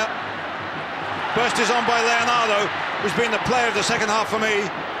get there. Burst is on by Leonardo, who's been the player of the second half for me.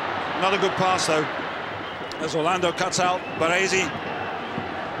 Not a good pass though, as Orlando cuts out. Baresi.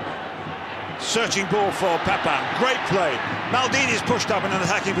 Searching ball for Papin. Great play. Maldini's pushed up in an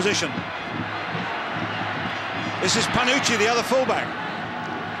attacking position. This is Panucci, the other fullback.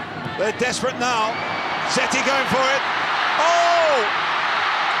 They're desperate now. Zetti going for it. Oh!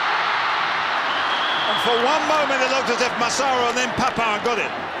 And for one moment it looked as if Massaro and then Papin got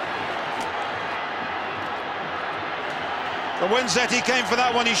it. But when Zetti came for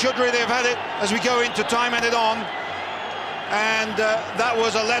that one, he should really have had it as we go into time added on. And that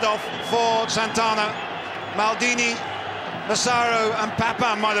was a let-off for Santana. Maldini, Massaro and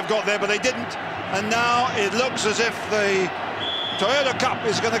Papin might have got there, but they didn't. And now it looks as if the Toyota Cup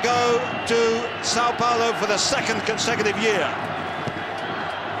is going to go to São Paulo for the second consecutive year.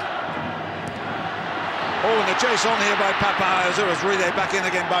 Oh, and the chase on here by Papin as it was relayed back in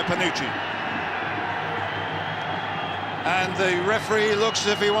again by Panucci. And the referee looks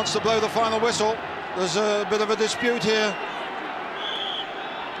as if he wants to blow the final whistle. There's a bit of a dispute here.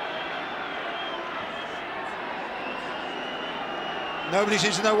 Nobody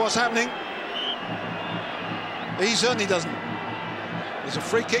seems to know what's happening. He certainly doesn't. There's a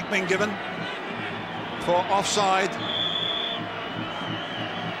free kick being given for offside.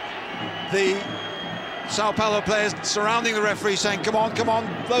 The São Paulo players surrounding the referee saying, come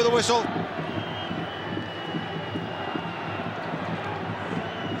on, blow the whistle.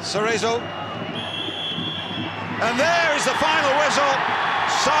 Cerezo. And there is the final whistle.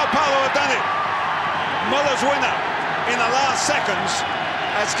 São Paulo have done it. Muller's winner in the last seconds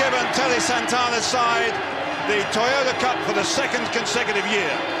has given Telly Santana's side the Toyota Cup for the second consecutive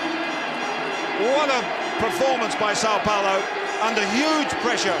year. What a performance by São Paulo under huge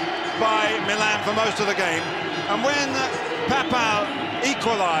pressure by Milan for most of the game. And when Papin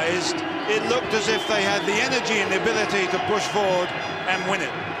equalised, it looked as if they had the energy and the ability to push forward and win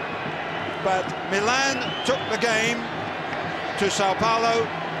it. But Milan took the game to São Paulo.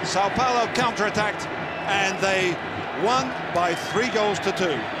 São Paulo counter-attacked and they won by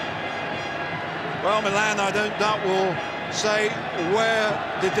 3-2. Well, Milan, I don't doubt, will say,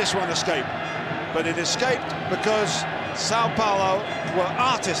 where did this one escape? But it escaped because São Paulo were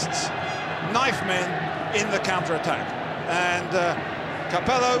artists, knife men in the counter-attack. And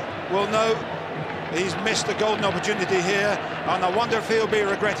Capello will know he's missed a golden opportunity here, and I wonder if he'll be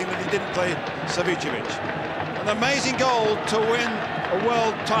regretting that he didn't play Savicevic. An amazing goal to win a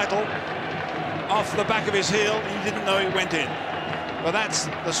world title off the back of his heel. He didn't know it went in. But that's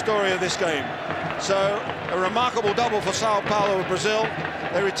the story of this game. So a remarkable double for São Paulo of Brazil.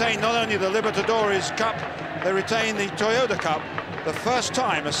 They retain not only the Libertadores Cup, they retain the Toyota Cup, the first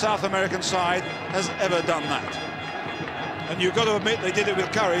time a South American side has ever done that. And you've got to admit they did it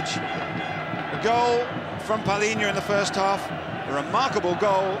with courage. A goal from Palhinha in the first half, a remarkable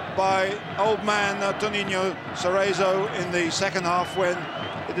goal by old man Toninho Cerezo in the second half when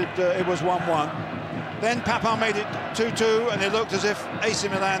it was 1-1. Then Papin made it 2-2, and it looked as if AC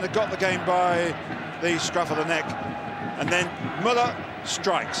Milan had got the game by the scruff of the neck. And then Muller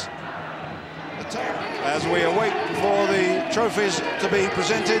strikes. As we await for the trophies to be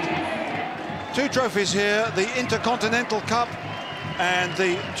presented, 2 trophies here, the Intercontinental Cup and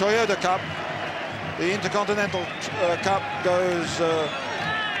the Toyota Cup. The Intercontinental Cup goes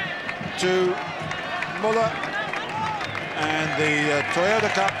to Muller, and the Toyota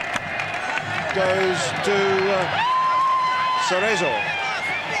Cup goes to Cerezo.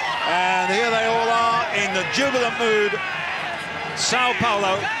 And here they all are in the jubilant mood. São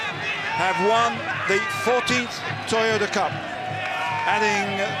Paulo have won the 14th Toyota Cup,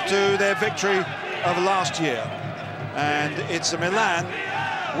 adding to their victory of last year. And it's the Milan,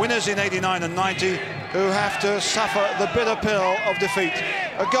 winners in 89 and 90, who have to suffer the bitter pill of defeat.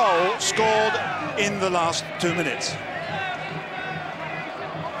 A goal scored in the last 2 minutes.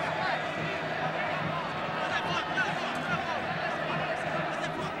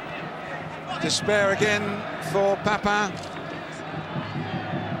 Despair again for Papin.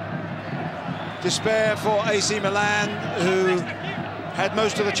 Despair for AC Milan, who had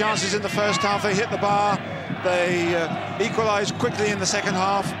most of the chances in the first half. They hit the bar. They equalised quickly in the second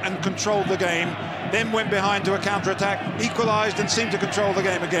half and controlled the game. Then went behind to a counter-attack, equalised and seemed to control the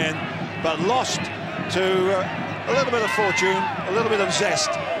game again, but lost to a little bit of fortune, a little bit of zest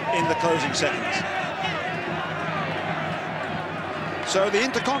in the closing seconds. So the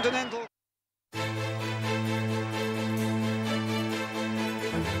Intercontinental...